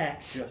watching.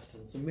 attack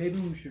Justin, so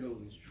maybe we should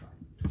always try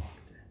and talk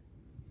to him.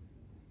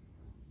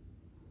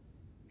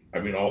 I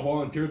mean, I'll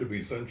volunteer to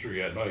be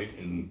sentry at night,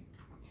 and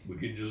we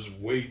can just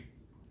wait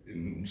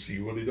and see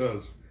what he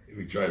does. If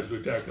he tries to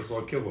attack us,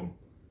 I'll kill him.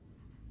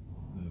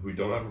 We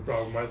don't have a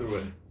problem either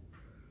way.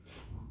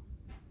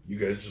 You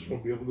guys just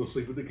won't be able to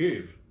sleep in the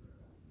cave.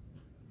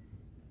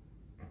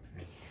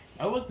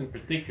 I wasn't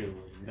particularly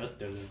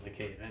invested in the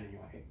cave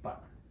anyway,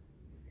 but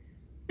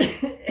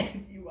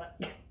If you want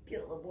to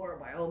kill the boar,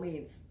 by all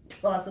means,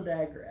 toss a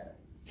dagger at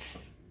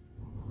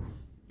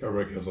it.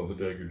 Tarek has all the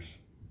daggers.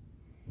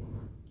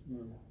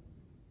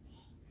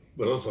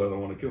 But also, I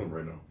don't want to kill him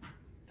right now.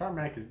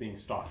 Tarmac is being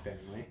stalked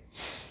anyway.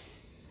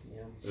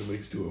 Yeah. It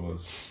makes two of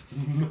us.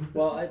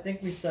 Well, I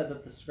think we said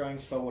that the scrying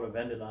spell would have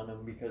ended on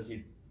him because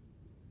he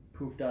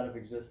poofed out of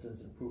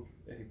existence and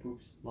he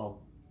poofs.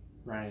 Well,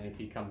 Ryan, if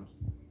he comes,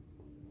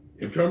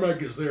 If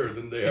Tarmac is there,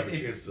 then they have a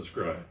It's- chance to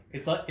scry.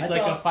 it's like I a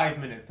thought-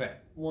 5-minute thing.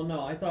 Well,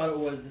 no, I thought it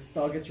was the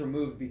spell gets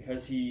removed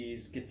because he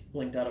gets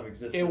blinked out of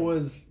existence. It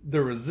was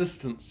the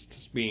resistance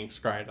to being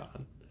scryed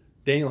on.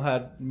 Daniel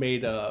had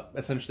made a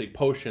essentially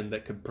potion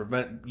that could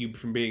prevent you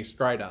from being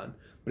scryed on.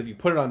 But if you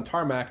put it on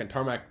Tarmac and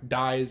Tarmac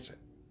dies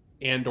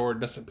and or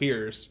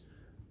disappears,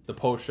 the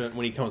potion,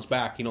 when he comes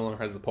back, he no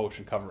longer has the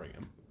potion covering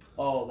him.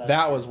 Oh, that's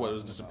That was what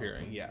was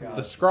disappearing. Yeah,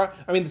 Gotcha.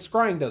 the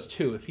scrying does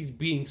too. If he's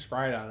being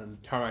scryed on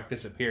and Tarmac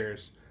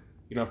disappears,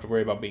 you don't have to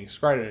worry about being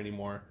scryed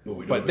anymore. But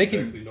we don't But they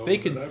exactly know can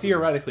when that happens.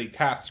 theoretically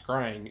cast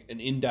scrying an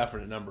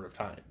indefinite number of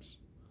times.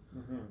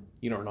 Mm-hmm.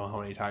 You don't know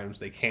how many times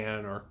they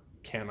can or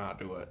cannot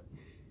do it.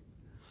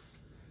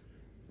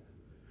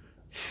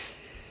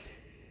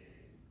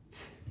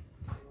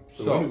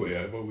 So anyway,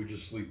 how about we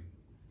just sleep?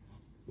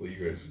 Well,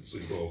 you guys can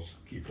sleep. I'll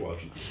keep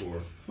watching the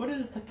floor. What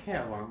is the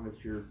cat along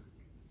with your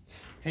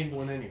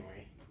penguin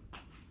anyway?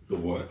 The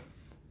what?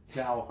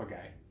 The alpha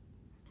guy.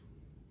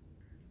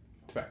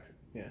 Tabaxi,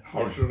 yeah.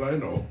 How should I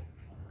know?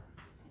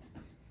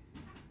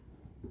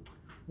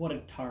 What a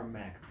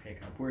Tarmac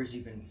pickup. Where's he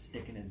been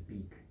sticking his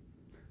beak?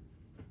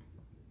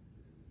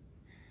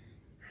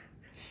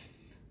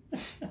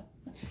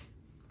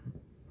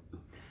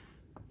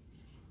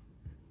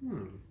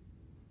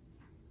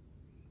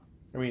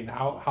 I mean,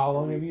 how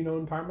long have you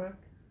known Tarmac?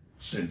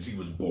 Since he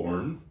was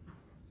born,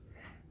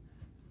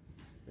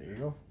 There you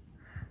go.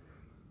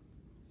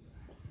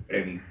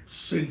 and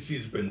since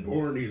he's been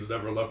born, he's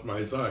never left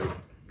my side,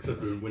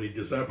 except for when he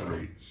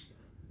disapparates.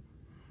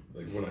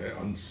 Like when I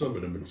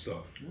unsummon him and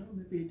stuff. No,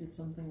 maybe he did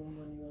something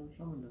when you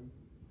unsummoned him.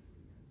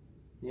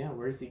 Yeah,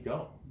 where's he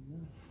go?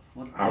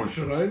 How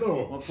should I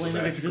know? What plane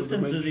of Magical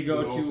existence does he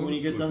go dimension to when he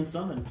gets also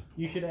unsummoned?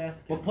 You should ask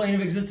him. What plane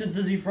of existence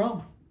is he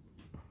from?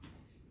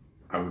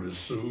 I would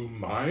assume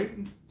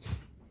mine.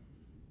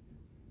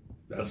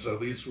 That's at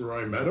least where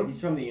I met him. He's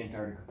from the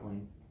Antarctica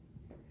plane.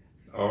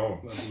 Oh,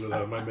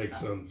 that might make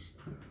sense.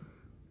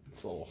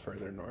 It's a little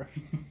further north.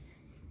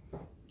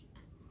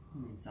 I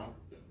mean, south.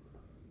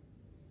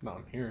 Not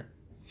in here.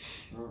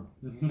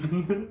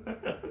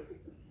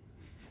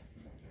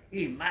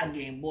 Eat my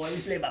game, boy.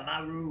 We play by my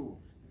rules.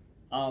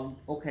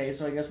 Okay,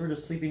 so I guess we're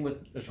just sleeping with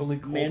There's only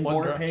cold Man one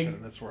boar direction pig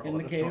in this world. in the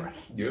and it's cave?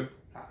 north.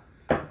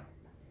 Yep.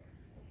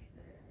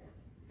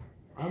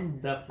 I'm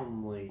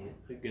definitely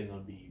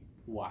gonna be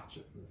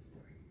watching this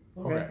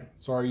thing. Okay.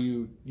 So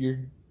you're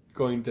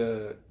going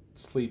to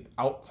sleep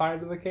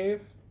outside of the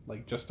cave?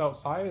 Like just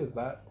outside? Is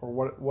that or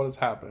what is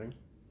happening?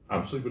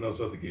 I'm sleeping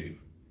outside the cave.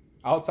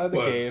 Outside the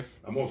But cave.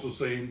 I'm also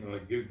saying,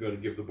 gotta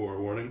give the boar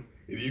a warning.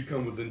 If you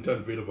come within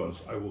 10 feet of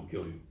us, I will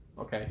kill you.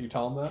 Okay, you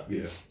tell him that?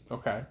 Yeah.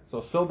 Okay. So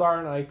Sildar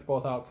and Ike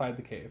both outside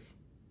the cave.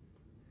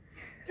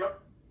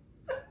 Yep.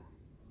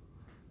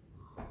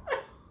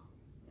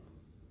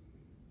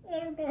 I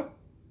don't know.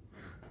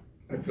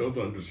 I failed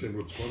to understand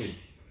what's funny.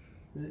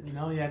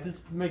 No, yeah, this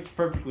makes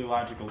perfectly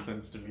logical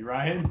sense to me,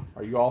 Ryan.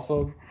 Are you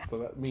also so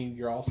that mean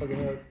you're also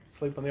gonna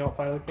sleep on the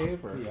outside of the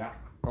cave or Yeah.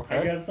 okay.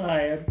 I guess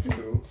I am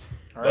too.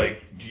 All right.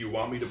 Like, do you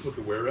want me to put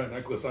the were-rat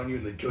necklace on you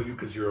and then kill you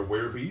because you're a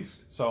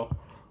were-beast? So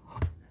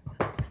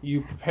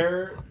you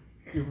prepare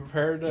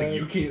to So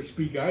you can't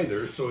speak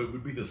either, so it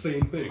would be the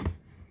same thing.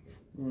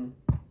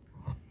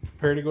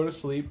 prepare to go to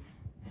sleep.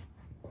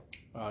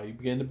 You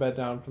begin to bed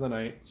down for the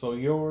night. So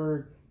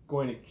you're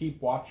going to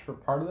keep watch for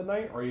part of the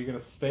night, or are you going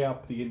to stay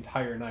up the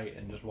entire night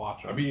and just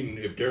watch them? I mean,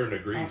 if Darren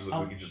agrees, then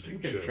I'll- we can just we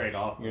take can shifts. trade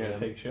off. You're going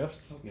with to him. take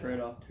shifts? I'll trade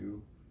off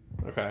too.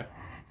 Okay.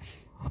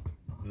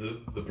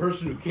 The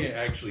person who can't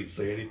actually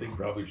say anything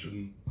probably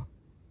shouldn't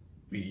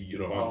be,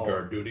 on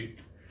guard duty.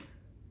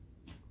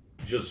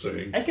 Just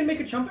saying. I can make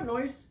a trumpet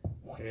noise.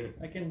 Yeah.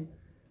 I can.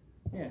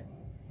 Yeah.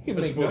 He I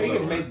can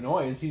suppose make that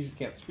noise, he just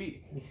can't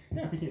speak.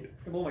 Yeah. I can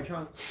blow my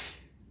trunk.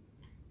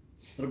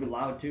 It'll be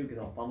loud too because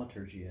I'll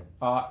thaumaturgy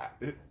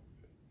it.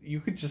 You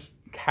could just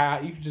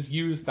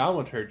use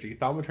thaumaturgy.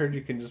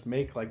 Thaumaturgy can just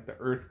make like the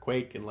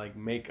earthquake and like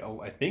make a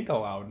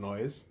loud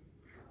noise.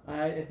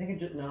 I think it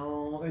just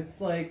no.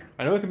 It's like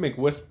I know it can make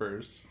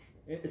whispers.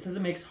 it says it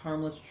makes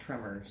harmless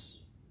tremors.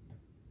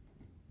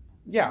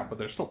 Yeah, but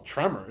there's still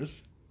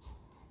tremors.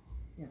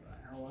 Yeah, but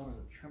how loud is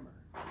a tremor?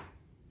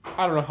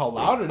 I don't know how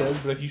loud it is,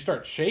 but if you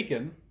start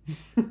shaking,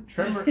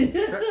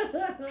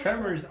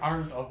 Tremors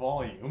aren't a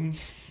volume.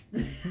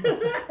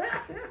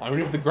 I mean,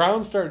 if the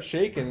ground starts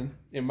shaking,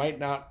 it might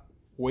not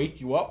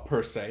wake you up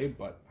per se,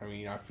 but I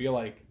mean, I feel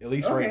like at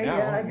least right Okay, now,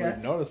 yeah, I you guess.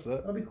 would notice it.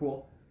 That'll be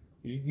cool.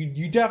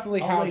 You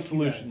definitely I'll have wake you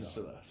solutions guys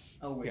to up. this.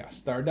 I'll wake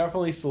Yes, there are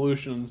definitely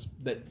solutions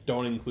that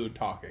don't include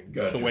talking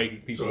Gotcha. to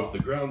waking people So up.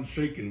 if the ground's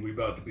shaking, we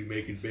about to be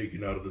making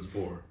bacon out of this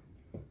boar.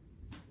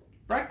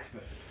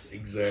 Breakfast.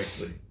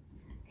 Exactly.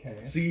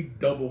 Okay. See,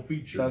 double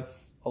feature.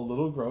 That's a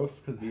little gross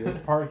because he is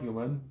part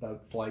human.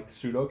 That's like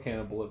pseudo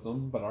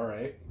cannibalism, but all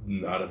right.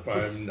 Not if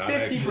I'm not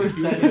 50%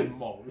 actually at human.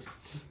 most.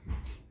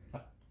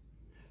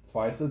 That's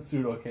why I said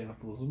pseudo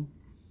cannibalism.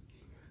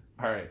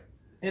 All right.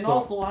 And So-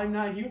 also, I'm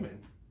not human.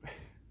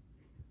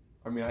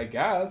 I mean, I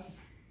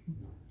guess.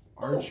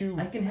 Aren't Oh, you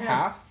I can have-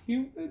 half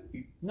human?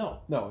 No,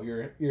 No,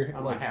 you're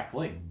I'm like a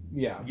halfling.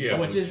 yeah, Yeah,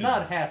 which is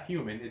not half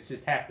human, it's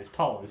just half as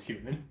tall as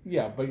human.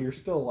 yeah, but you're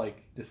still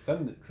like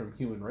descendant from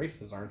human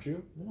races, aren't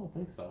you? I don't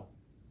think so.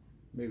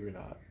 Maybe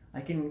not.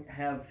 I can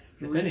have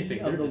If 3 anything,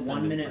 of they're the descended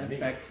 1 minute from me.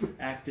 effects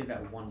active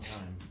at one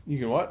time. You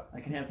can what? I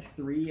can have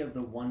 3 of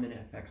the 1 minute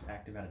effects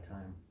active at a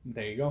time.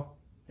 There you go.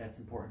 That's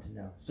important to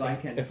know. So I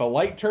can. If a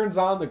light turns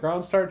on, the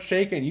ground starts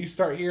shaking, you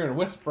start hearing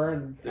whisper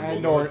and Then we'll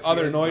know it's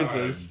other the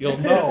noises, time. you'll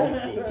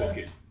know. We'll book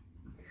it.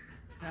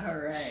 All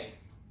right.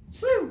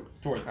 Woo!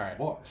 Towards Alright.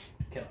 boy.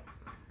 Kill him.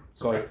 For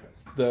So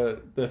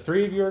breakfast. the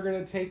 3 of you are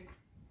gonna take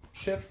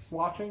shifts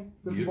watching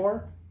this Yep.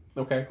 boar.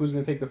 Okay, who's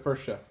gonna take the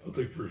first shift? I'll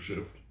take first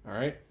shift. All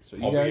right, so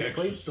you I'll be guys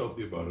extra sleep.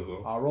 stealthy about it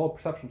though. I'll roll a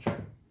perception check.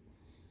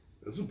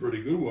 That's a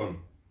pretty good one.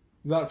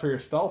 Is that for your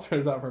stealth or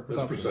is that for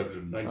That's perception?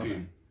 perception.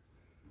 19.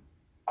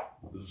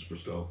 This is for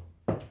stealth.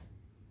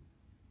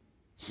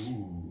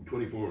 Ooh,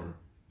 24.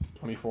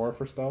 24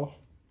 for stealth.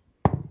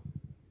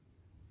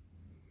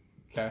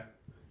 Okay.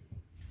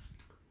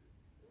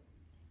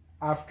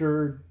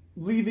 After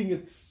leaving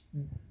its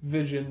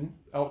vision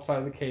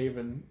outside the cave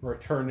and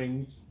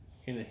returning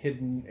in a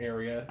hidden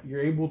area,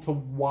 you're able to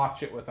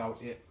watch it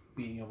without it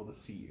being able to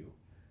see you.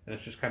 And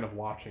it's just kind of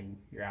watching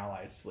your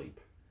allies sleep.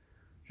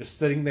 Just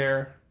sitting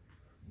there,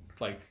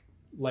 like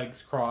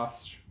legs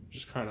crossed,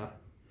 just kind of.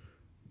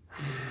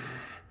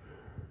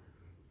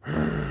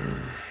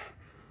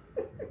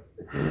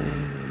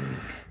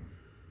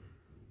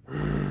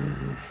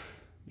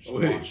 Oh,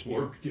 hey,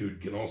 Orc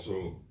Dude can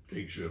also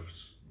take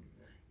shifts.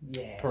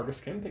 Yeah.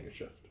 Torgus can take a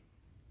shift.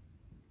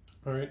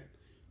 All right.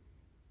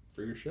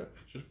 For your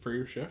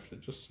shift,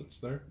 it just sits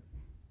there.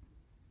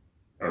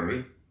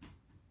 Alright.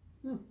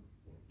 All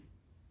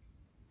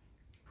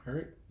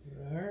right.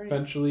 Alright.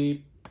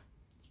 Eventually,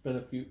 it's been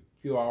a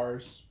few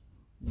hours.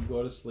 You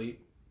go to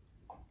sleep.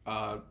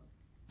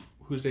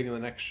 Who's taking the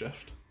next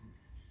shift?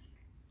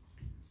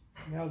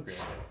 I'll grab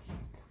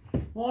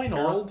it. Why not?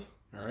 Harold.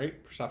 All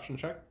right. Perception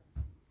check.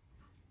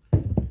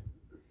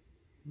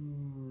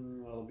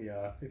 That'll be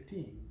a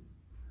 15.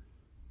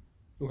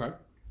 Okay.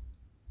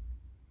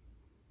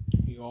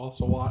 You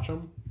also watch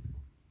him.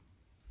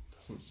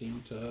 Doesn't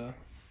seem to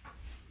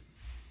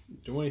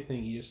do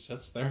anything. He just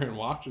sits there and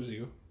watches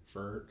you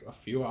for a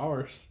few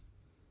hours.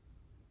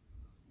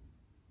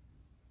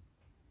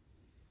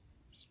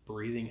 Just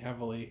breathing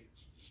heavily,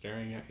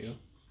 staring at you.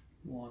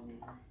 One.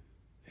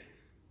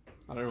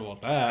 I don't know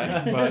about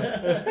that,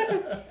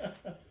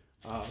 but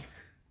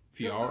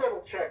few Just to hours.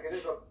 double check, it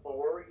is a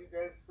boar, you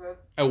guys said?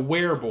 A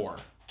wereboar.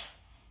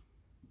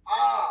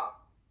 Ah!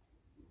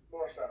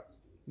 More sense.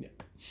 Yeah.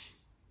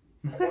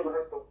 I never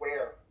heard the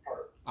where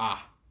part.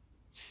 Ah.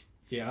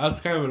 Yeah, that's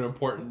kind of an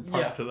important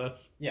part Yeah. to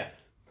this. Yeah.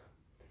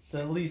 So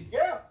at least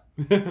Yeah!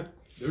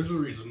 There's a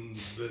reason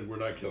that we're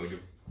not killing him.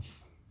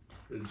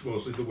 It's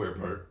mostly the wear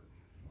part.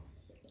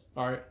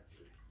 Alright.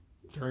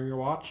 During your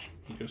watch,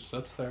 he just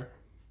sits there.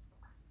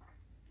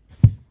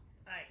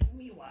 Alright,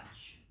 we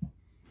watch.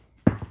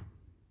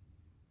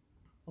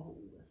 Oh,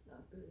 that's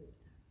not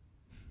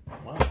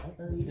good.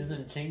 well, he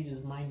doesn't change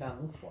his mind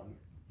on this one.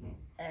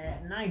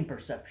 9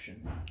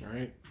 perception.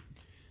 Alright.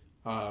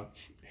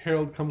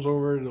 Harold comes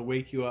over to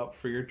wake you up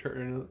for your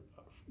turn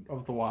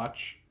of the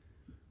watch.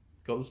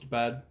 Goes to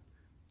bed.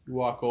 You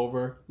walk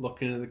over,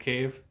 look into the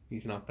cave.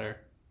 He's not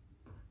there.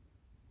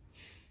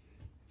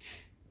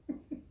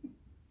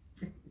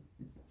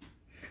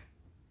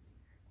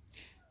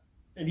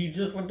 And he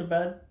just went to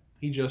bed?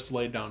 He just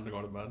laid down to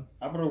go to bed.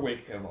 I'm gonna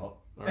wake him up.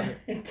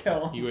 Alright.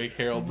 Tell him. You wake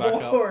Harold back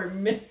up. Boar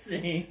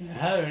missing.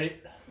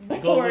 Alright. I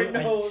go Boar look-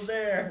 no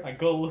there. I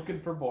go looking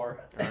for Boar.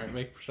 Alright,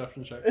 make a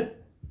perception check.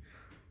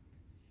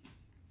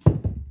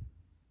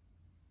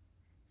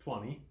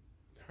 20.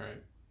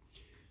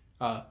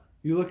 Alright.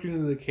 You look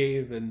into the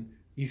cave and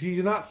you see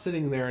you're not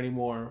sitting there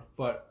anymore,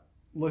 but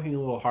looking a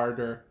little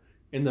harder,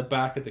 in the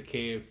back of the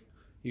cave,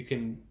 you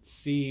can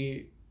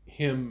see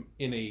him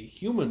in a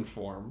human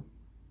form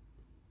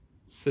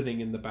sitting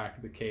in the back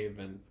of the cave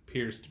and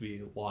appears to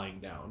be lying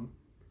down.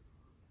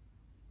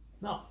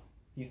 No.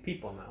 He's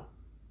people now.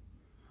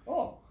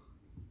 Oh.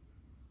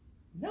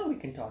 Now we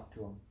can talk to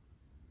him.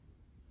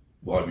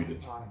 Well, I mean,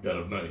 it's dead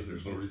of night.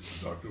 There's no reason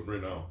to talk to him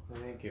right now. I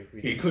think if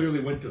we He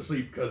clearly went to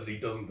sleep because he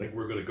doesn't think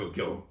we're gonna go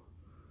kill him.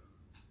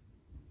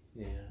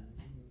 Yeah.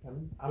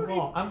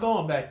 I'm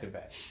going back to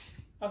bed.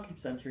 I'll keep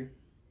sentry.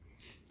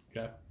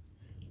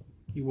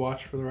 You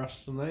watch for the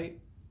rest of the night.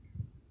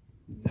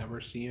 Never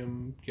see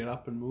him get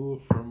up and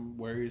move from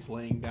where he's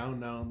laying down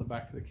now in the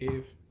back of the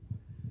cave.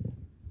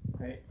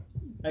 Right.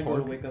 I go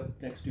to wake up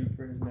next to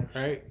for his next.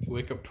 Alright, you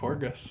wake up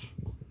Torgus.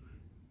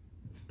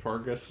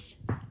 Torgus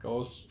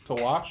goes to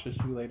watch as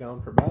you lay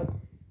down for bed.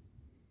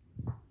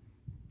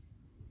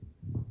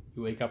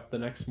 You wake up the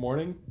next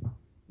morning.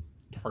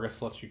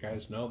 Torgus lets you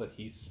guys know that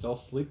he's still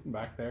sleeping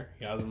back there.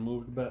 He hasn't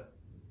moved a bit.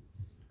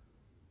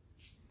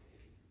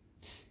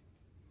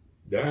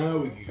 Now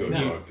we can go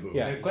No. talk to him.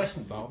 Yeah. The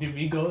question is, So- did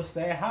we go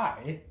say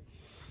hi?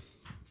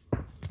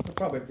 I'll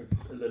probably be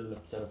a little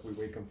upset if we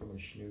wake him from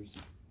his snooze.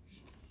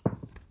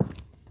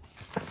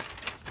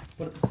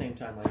 But at the same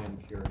time, I am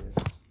curious.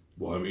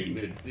 Well, I mean,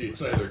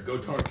 it's either go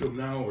talk to him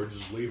now or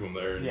just leave him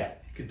there and Yeah.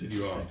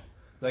 continue on.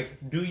 Like,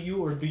 do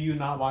you or do you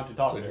not want to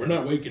talk Like, to we're him?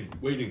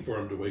 not waiting for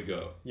him to wake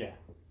up. Yeah.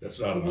 That's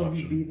not an Will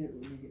he option. be there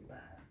when we get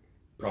back?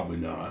 Probably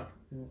not.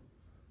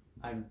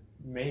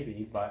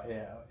 Maybe, but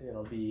yeah,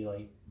 it'll be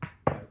like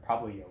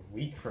probably a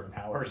week from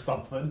now or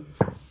something.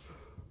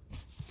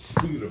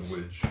 Speaking of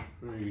which,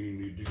 I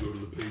need to go to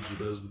the page that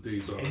has the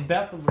days on. It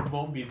definitely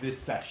won't be this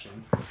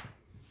session.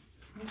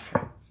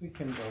 Okay, we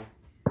can go.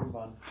 Move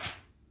on.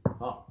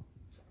 Oh.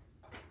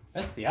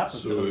 That's the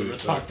opposite So of the it's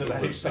response that I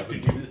October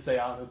expected 17th. you to say,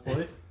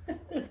 honestly.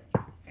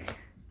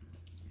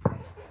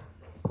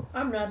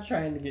 I'm not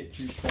trying to get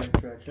too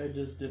sidetracked. I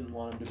just didn't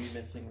want him to be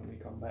missing when we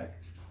come back.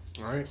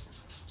 Alright.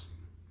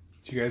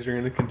 So you guys are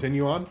going to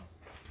continue on?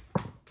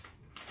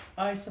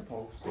 I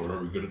suppose. Or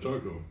are we going to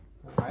talk to him?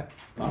 I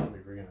thought we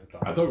were gonna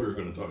talk. I thought we were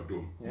going to talk to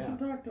him. We Yeah. can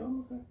talk to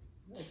him. Okay.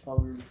 I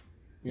thought we were...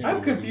 You I'm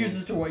know, confused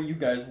as to what you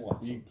guys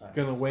want You sometimes.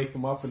 going to wake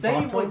him up and Say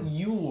talk to what him?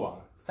 you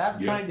want. Stop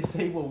Yeah. trying to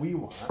say what we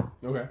want.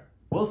 Okay.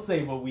 We'll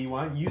say what we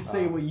want. You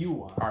say what you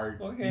want. Are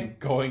Okay. you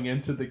going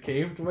into the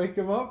cave to wake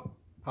him up?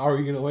 How are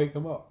you going to wake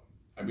him up?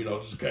 I mean,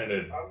 I'll just kind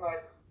of I'm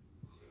like,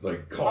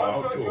 like call I'm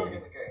out not to going him.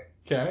 in the cave.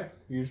 Okay.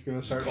 You're just going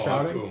to Just start call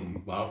out to shouting?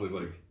 him loudly,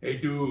 like, "Hey,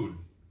 dude,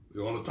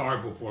 we want to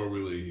talk before we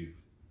leave.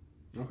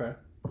 Okay.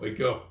 Wake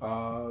up."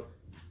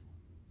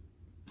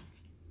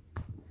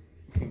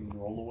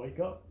 Roll to wake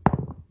up.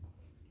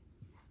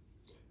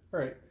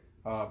 Alright.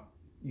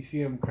 You see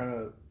him kind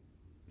of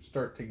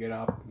start to get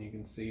up, and you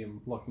can see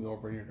him looking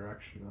over in your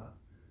direction.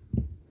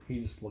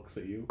 He just looks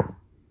at you,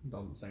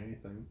 doesn't say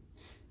anything.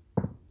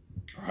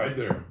 Hi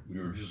there. We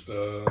were just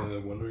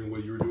wondering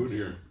what you were doing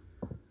here.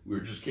 We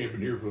were just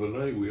camping here for the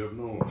night. We have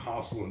no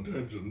hostile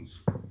intentions.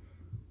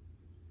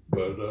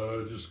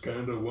 But just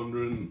kind of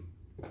wondering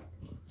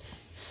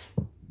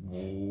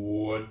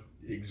what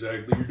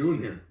exactly you're doing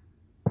here.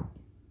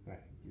 Right.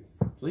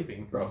 He's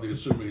sleeping. Probably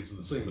assuming it's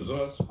the same as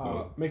us.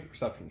 But Make a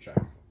perception check.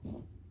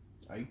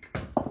 Ike.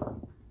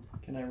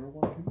 Can I roll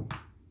one?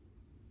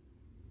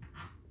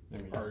 I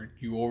mean, Are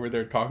you over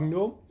there talking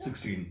to him?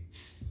 16.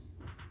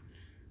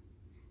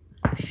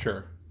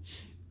 Sure.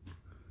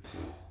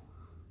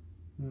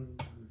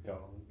 Dog.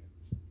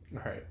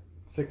 All right.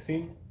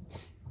 16.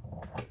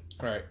 All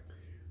right.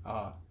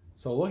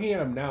 So looking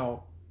at him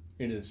now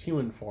in his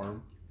human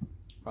form,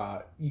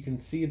 you can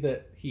see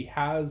that he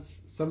has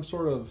some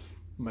sort of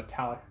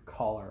metallic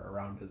collar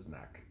around his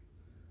neck.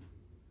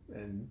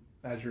 And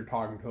as you're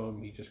talking to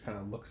him, he just kind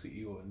of looks at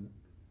you and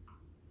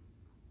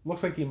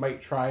looks like he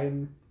might try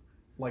and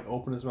like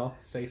open his mouth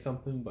to say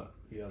something, but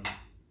he doesn't.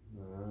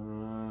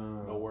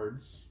 No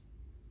words.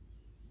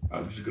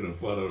 I'm just gonna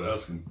flat out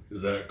ask him,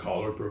 is that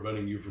collar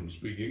preventing you from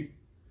speaking?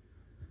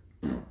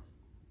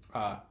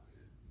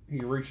 He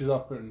reaches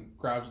up and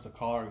grabs the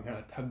collar and kind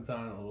of tugs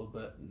on it a little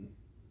bit and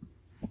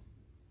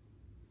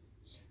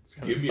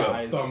Give me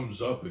a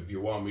thumbs up if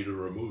you want me to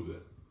remove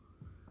it.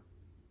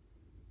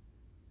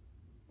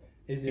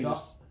 Is He, it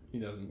he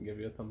doesn't give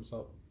you a thumbs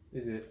up.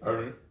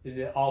 Alright. is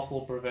it also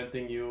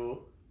preventing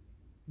you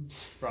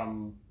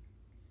from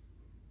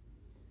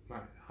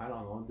I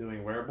don't know,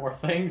 doing wearable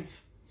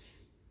things?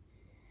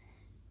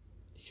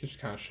 He just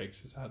kind of shakes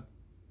his head.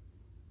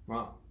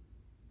 Wow.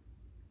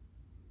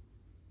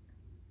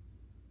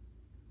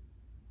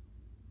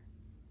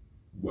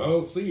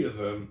 Well, see you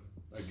then,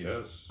 I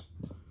guess.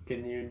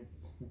 Can you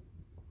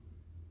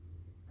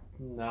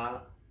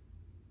not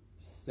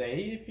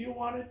say if you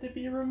want it to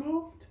be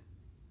removed?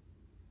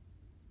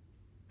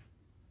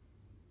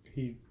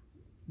 He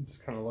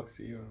just kind of looks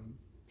at you and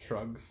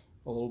shrugs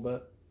a little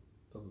bit.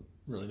 Doesn't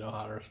really know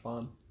how to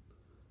respond.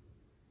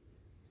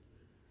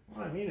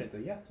 Well, I mean, it's a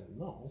yes or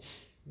no.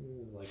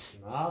 It's like,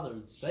 nah,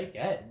 there's shake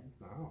head.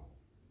 No.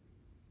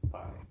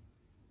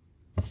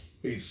 Fine.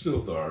 Hey,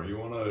 Sildar, you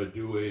wanna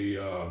do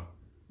a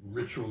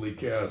ritually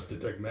cast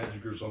detect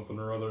magic or something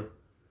or other?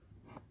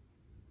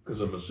 Because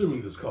I'm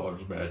assuming this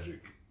collar's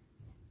magic.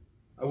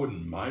 I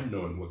wouldn't mind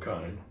knowing what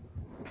kind.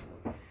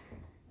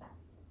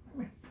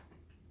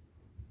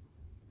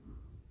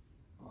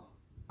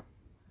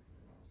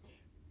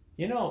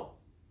 You know,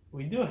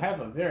 we do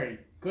have a very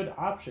good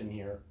option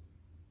here,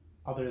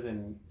 other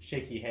than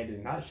shaky head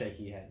and not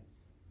shaky head.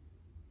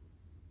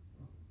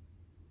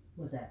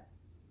 What's that?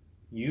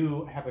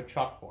 You have a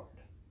chalkboard.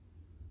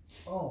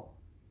 Oh.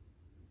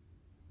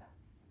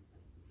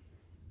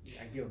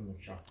 I give him the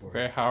chalkboard.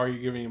 Okay, how are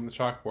you giving him the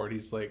chalkboard?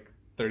 He's like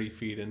 30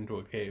 feet into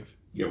a cave.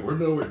 Yeah, we're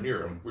nowhere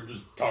near him. We're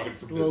just talking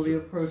from Slowly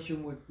distance. approach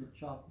him with the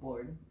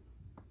chalkboard.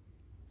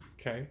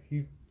 Okay,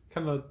 he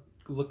kind of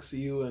looks at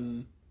you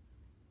and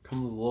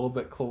comes a little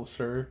bit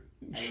closer,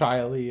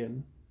 shyly,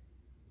 and...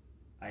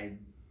 I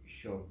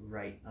show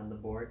right on the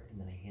board, and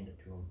then I hand it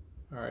to him.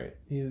 Alright,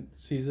 he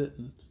sees it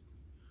and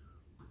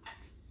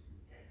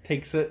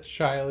takes it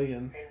shyly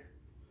and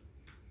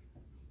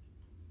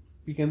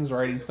begins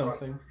writing This is a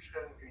something.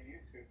 question for you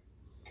two.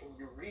 Can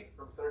you read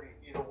from 30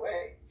 feet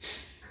away?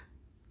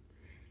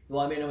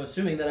 Well, I mean, I'm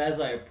assuming that as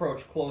I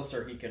approach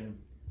closer, he can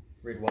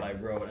read what I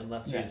wrote,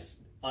 unless he's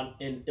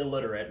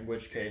illiterate, in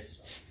which case...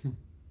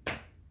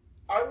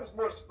 I was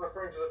more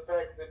referring to the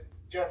fact that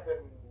Jeff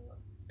and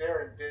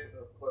Darren did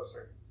move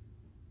closer.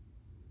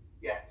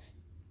 Yeah.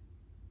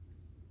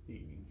 He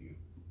means you.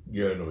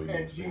 Yeah, I know he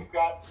And means me. you've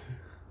got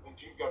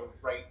it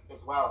right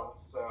as well,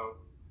 so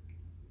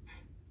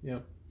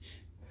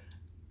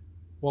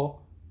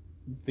Well,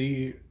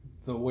 the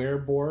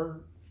werebore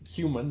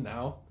human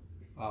now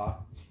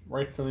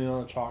writes something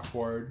on a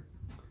chalkboard.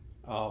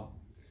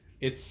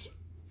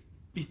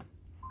 He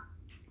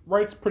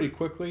writes pretty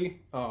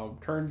quickly,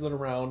 turns it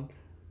around,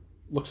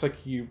 looks like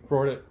he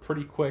wrote it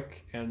pretty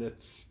quick, and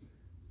it's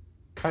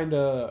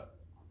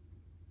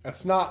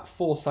not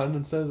full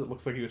sentences. It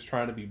looks like he was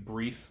trying to be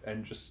brief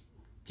and just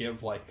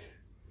give like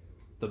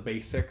the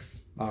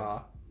basics.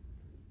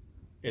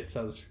 It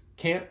says,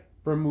 "Can't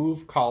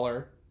remove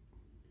collar.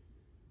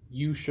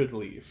 You should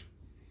leave."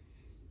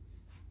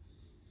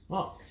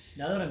 Well,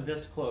 Now that I'm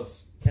this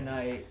close, can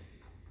I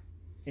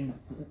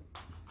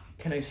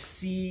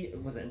see,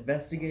 was it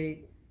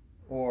investigate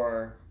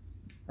or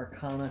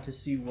Arcana to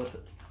see to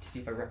see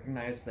if I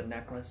recognize the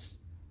necklace?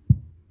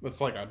 It's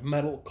like a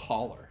metal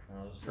collar.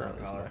 Oh, just Around a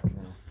his collar. neck.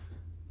 No.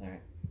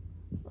 Alright,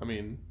 I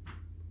mean,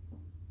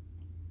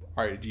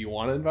 alright, do you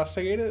want to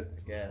investigate it?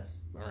 I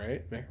guess.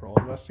 Alright, make a roll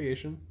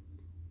investigation.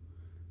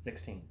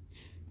 16.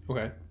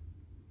 Okay.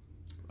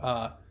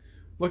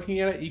 Looking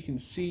at it, you can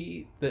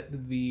see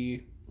that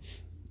the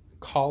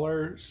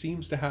collar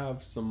seems to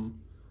have some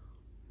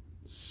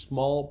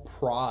small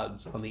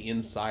prods on the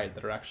inside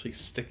that are actually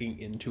sticking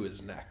into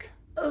his neck.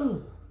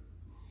 Oh.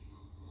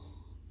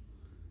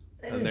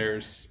 And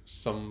there's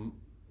some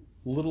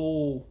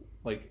little,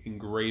 like,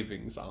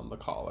 engravings on the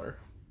collar.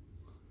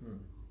 I'm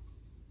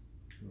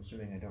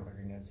assuming I don't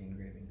recognize the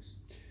engravings.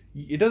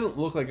 It doesn't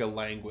look like a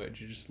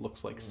language, it just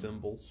looks like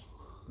symbols.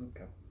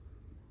 Okay.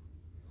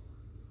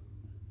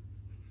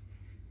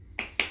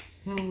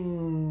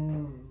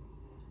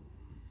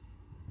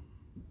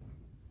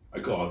 I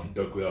call out to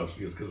Douglas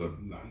because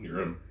I'm not near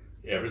him.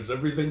 Yeah, is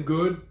everything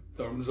good?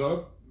 Thumbs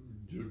up.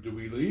 Do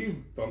we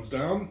leave? Thumbs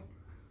down?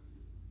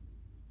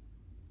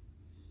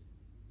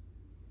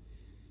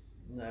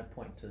 And I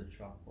point to the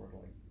chalkboard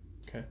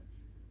like,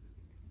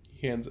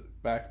 He hands it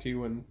back to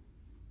you and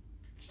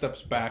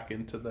steps back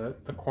into the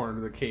corner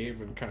of the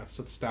cave and kind of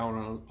sits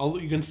down on.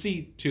 You can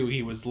see too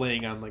he was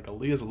laying on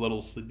he has a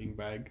little sleeping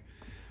bag,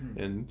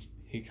 and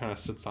he kind of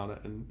sits on it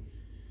and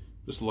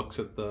just looks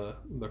at the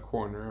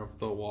corner of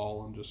the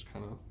wall and just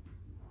kind of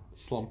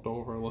slumped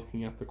over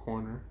looking at the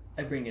corner.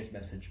 I bring his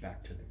message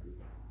back to the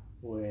group.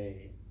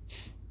 Wait.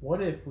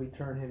 What if we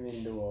turn him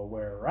into a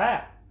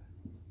were-rat?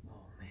 Oh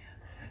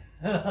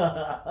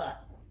man.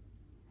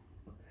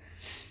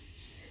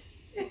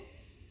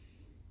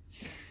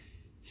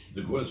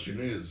 The question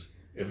is,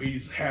 if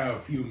he's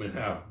half human,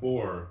 half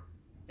boar,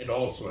 and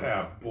also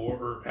half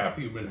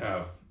human,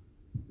 half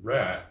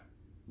rat,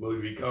 will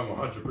he become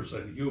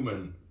 100%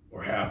 human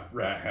or half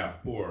rat,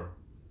 half boar?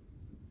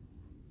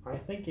 I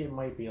think it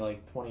might be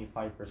like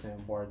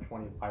 25% boar,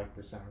 25%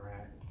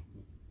 rat,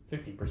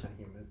 50%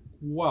 human.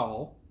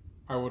 Well,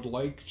 I would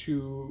like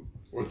to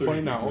Or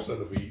point out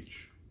 33% of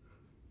each.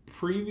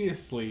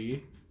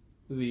 previously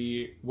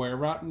the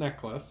were-rat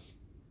necklace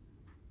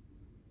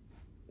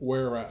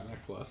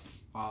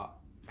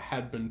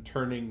had been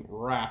turning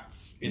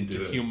rats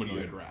into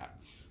humanoid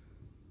rats.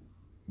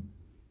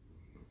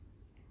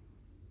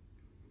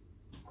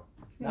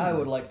 I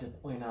would like to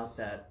point out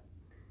that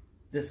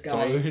this So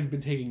guy, it had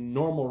been taking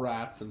normal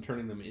rats and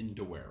turning them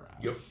into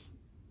were-rats.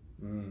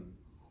 Yep.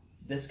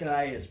 this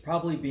guy is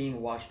probably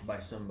being watched by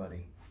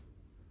somebody.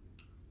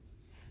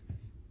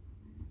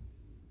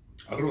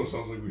 I don't know, it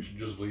sounds like we should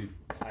just leave.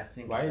 I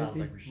think Why it is sounds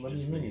he? like we should What do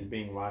just you mean leave. he's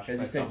being watched? Because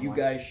by he said you someone?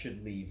 guys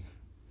should leave.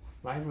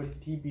 Why would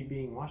he be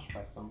being watched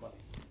by somebody?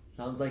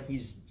 Sounds like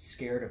he's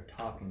scared of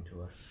talking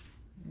to us.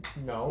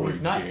 No, Or he's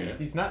he not. can't.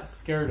 He's not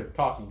scared of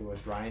talking to us,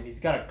 Ryan. He's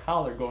got a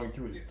collar going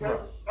through his He's got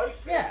throat.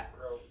 ice in Yeah. his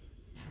throat.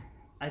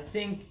 I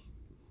think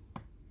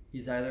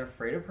he's either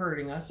afraid of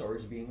hurting us or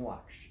he's being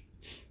watched.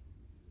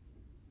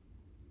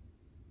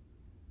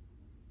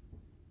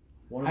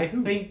 One of the I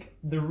two. think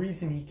the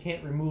reason he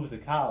can't remove the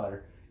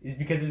collar is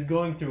because it's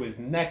going through his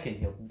neck and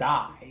he'll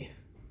die.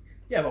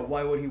 Yeah, but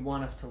why would he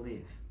want us to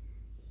leave?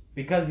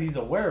 Because he's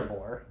a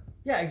werebore.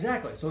 Yeah,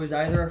 exactly. So he's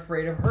either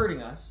afraid of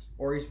hurting us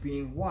or he's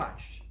being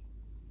watched.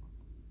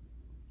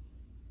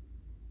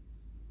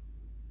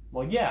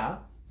 Well, yeah.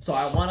 So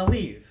I want to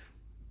leave.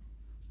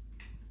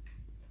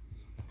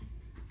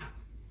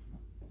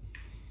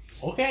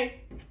 Okay.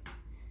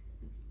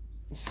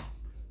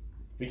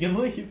 We can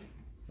leave.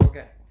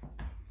 Okay.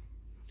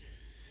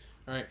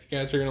 Alright, you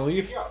guys are going to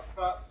leave? Yeah,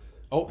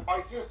 Oh.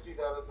 I do see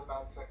that as a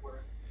non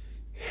sequitur.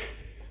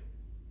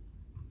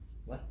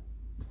 What?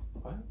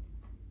 What?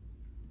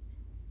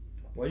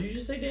 What did you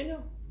just say,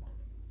 Daniel?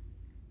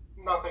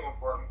 Nothing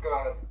important. Go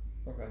ahead.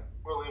 Okay.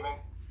 We're leaving.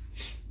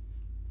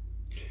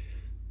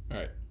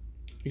 Alright.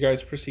 You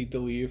guys proceed to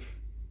leave.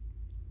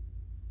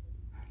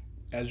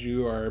 As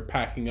you are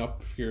packing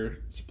up your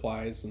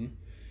supplies and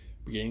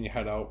beginning to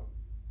head out,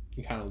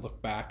 you kind of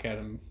look back at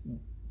him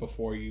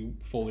before you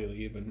fully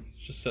leave, and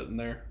he's just sitting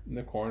there in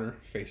the corner,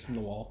 facing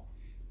the wall.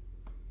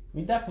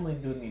 We definitely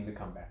do need to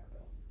come back,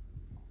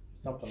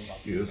 though. Something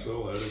about Yes,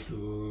 I'll add it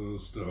to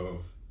the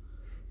stuff.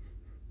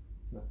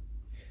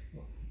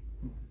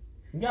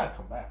 We gotta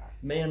come back.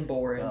 Man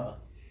boring.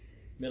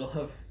 Middle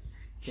of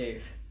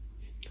cave.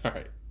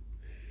 Alright.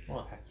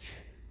 Well,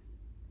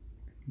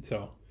 that's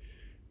So,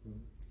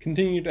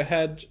 continue to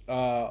head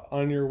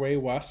on your way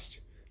west.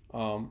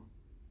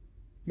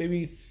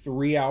 Maybe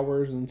 3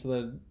 hours into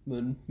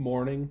the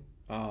morning,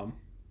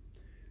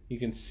 you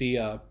can see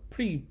a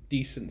pretty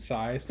decent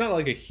size. Not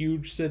like a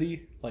huge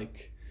city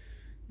like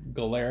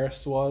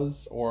Galeras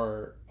was,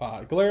 or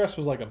Galeras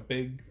was like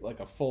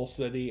a full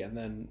city, and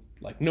then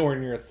like nowhere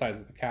near the size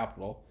of the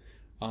capital,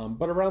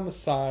 but around the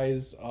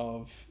size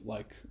of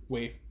like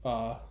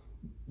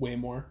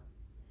Waymore.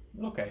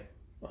 okay.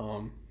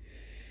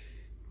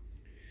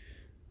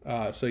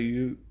 So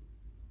you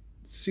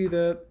see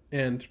that,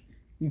 and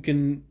you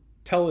can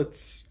tell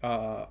it's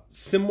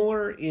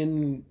similar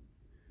in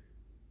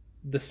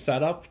the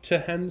setup to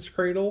Hen's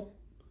Cradle,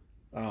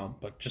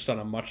 but just on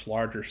a much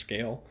larger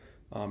scale.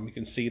 You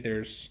can see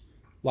there's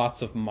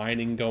lots of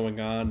mining going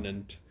on,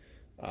 and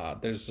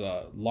there's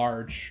a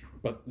large,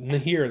 but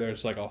here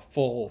there's like a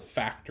full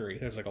factory.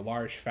 There's like a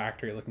large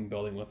factory-looking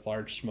building with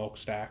large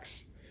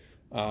smokestacks.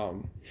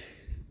 You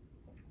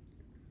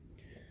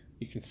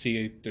can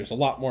see there's a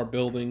lot more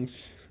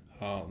buildings.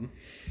 You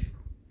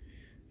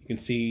can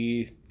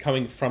see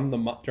coming from the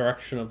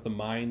direction of the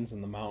mines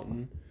and the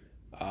mountain,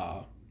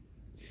 a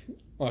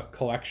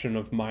collection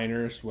of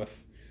miners with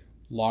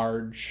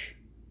large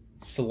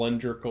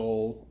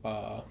cylindrical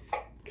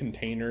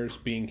containers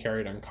being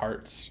carried on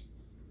carts,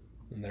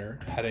 and they're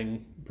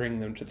bringing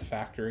them to the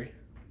factory.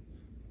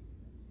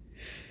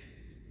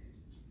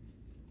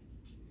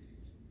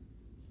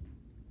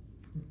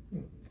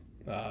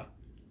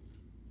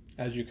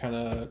 As you kind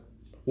of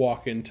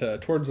walk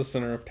towards the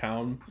center of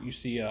town, you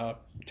see a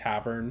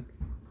tavern.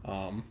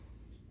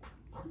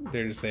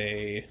 There's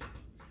a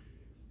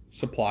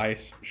supply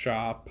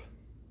shop,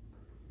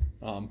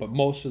 but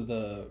most of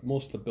the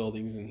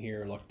buildings in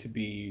here look to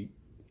be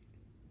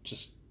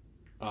just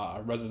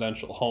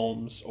residential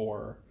homes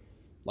or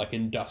like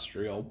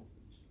industrial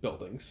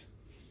buildings.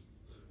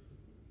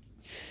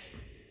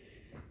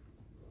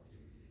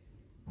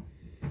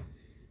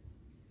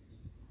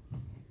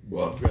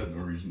 Well, I've got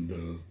no reason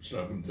to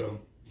stop in town.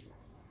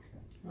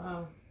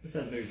 Well,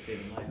 besides maybe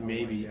saving life.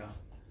 Maybe. Yeah.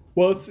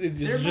 Well, it's There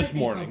just might be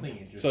morning. something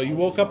interesting. So you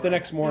woke up the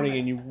next morning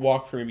and you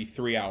walk for maybe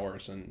 3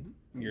 hours and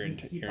you're in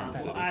Keep you're in on the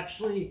going. city. Well,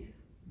 actually,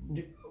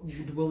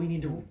 will we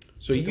need to?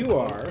 So take a you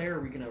boat are. there? Or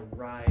are we gonna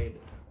ride?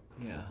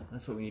 Yeah,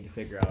 that's what we need to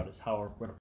figure out is how we're gonna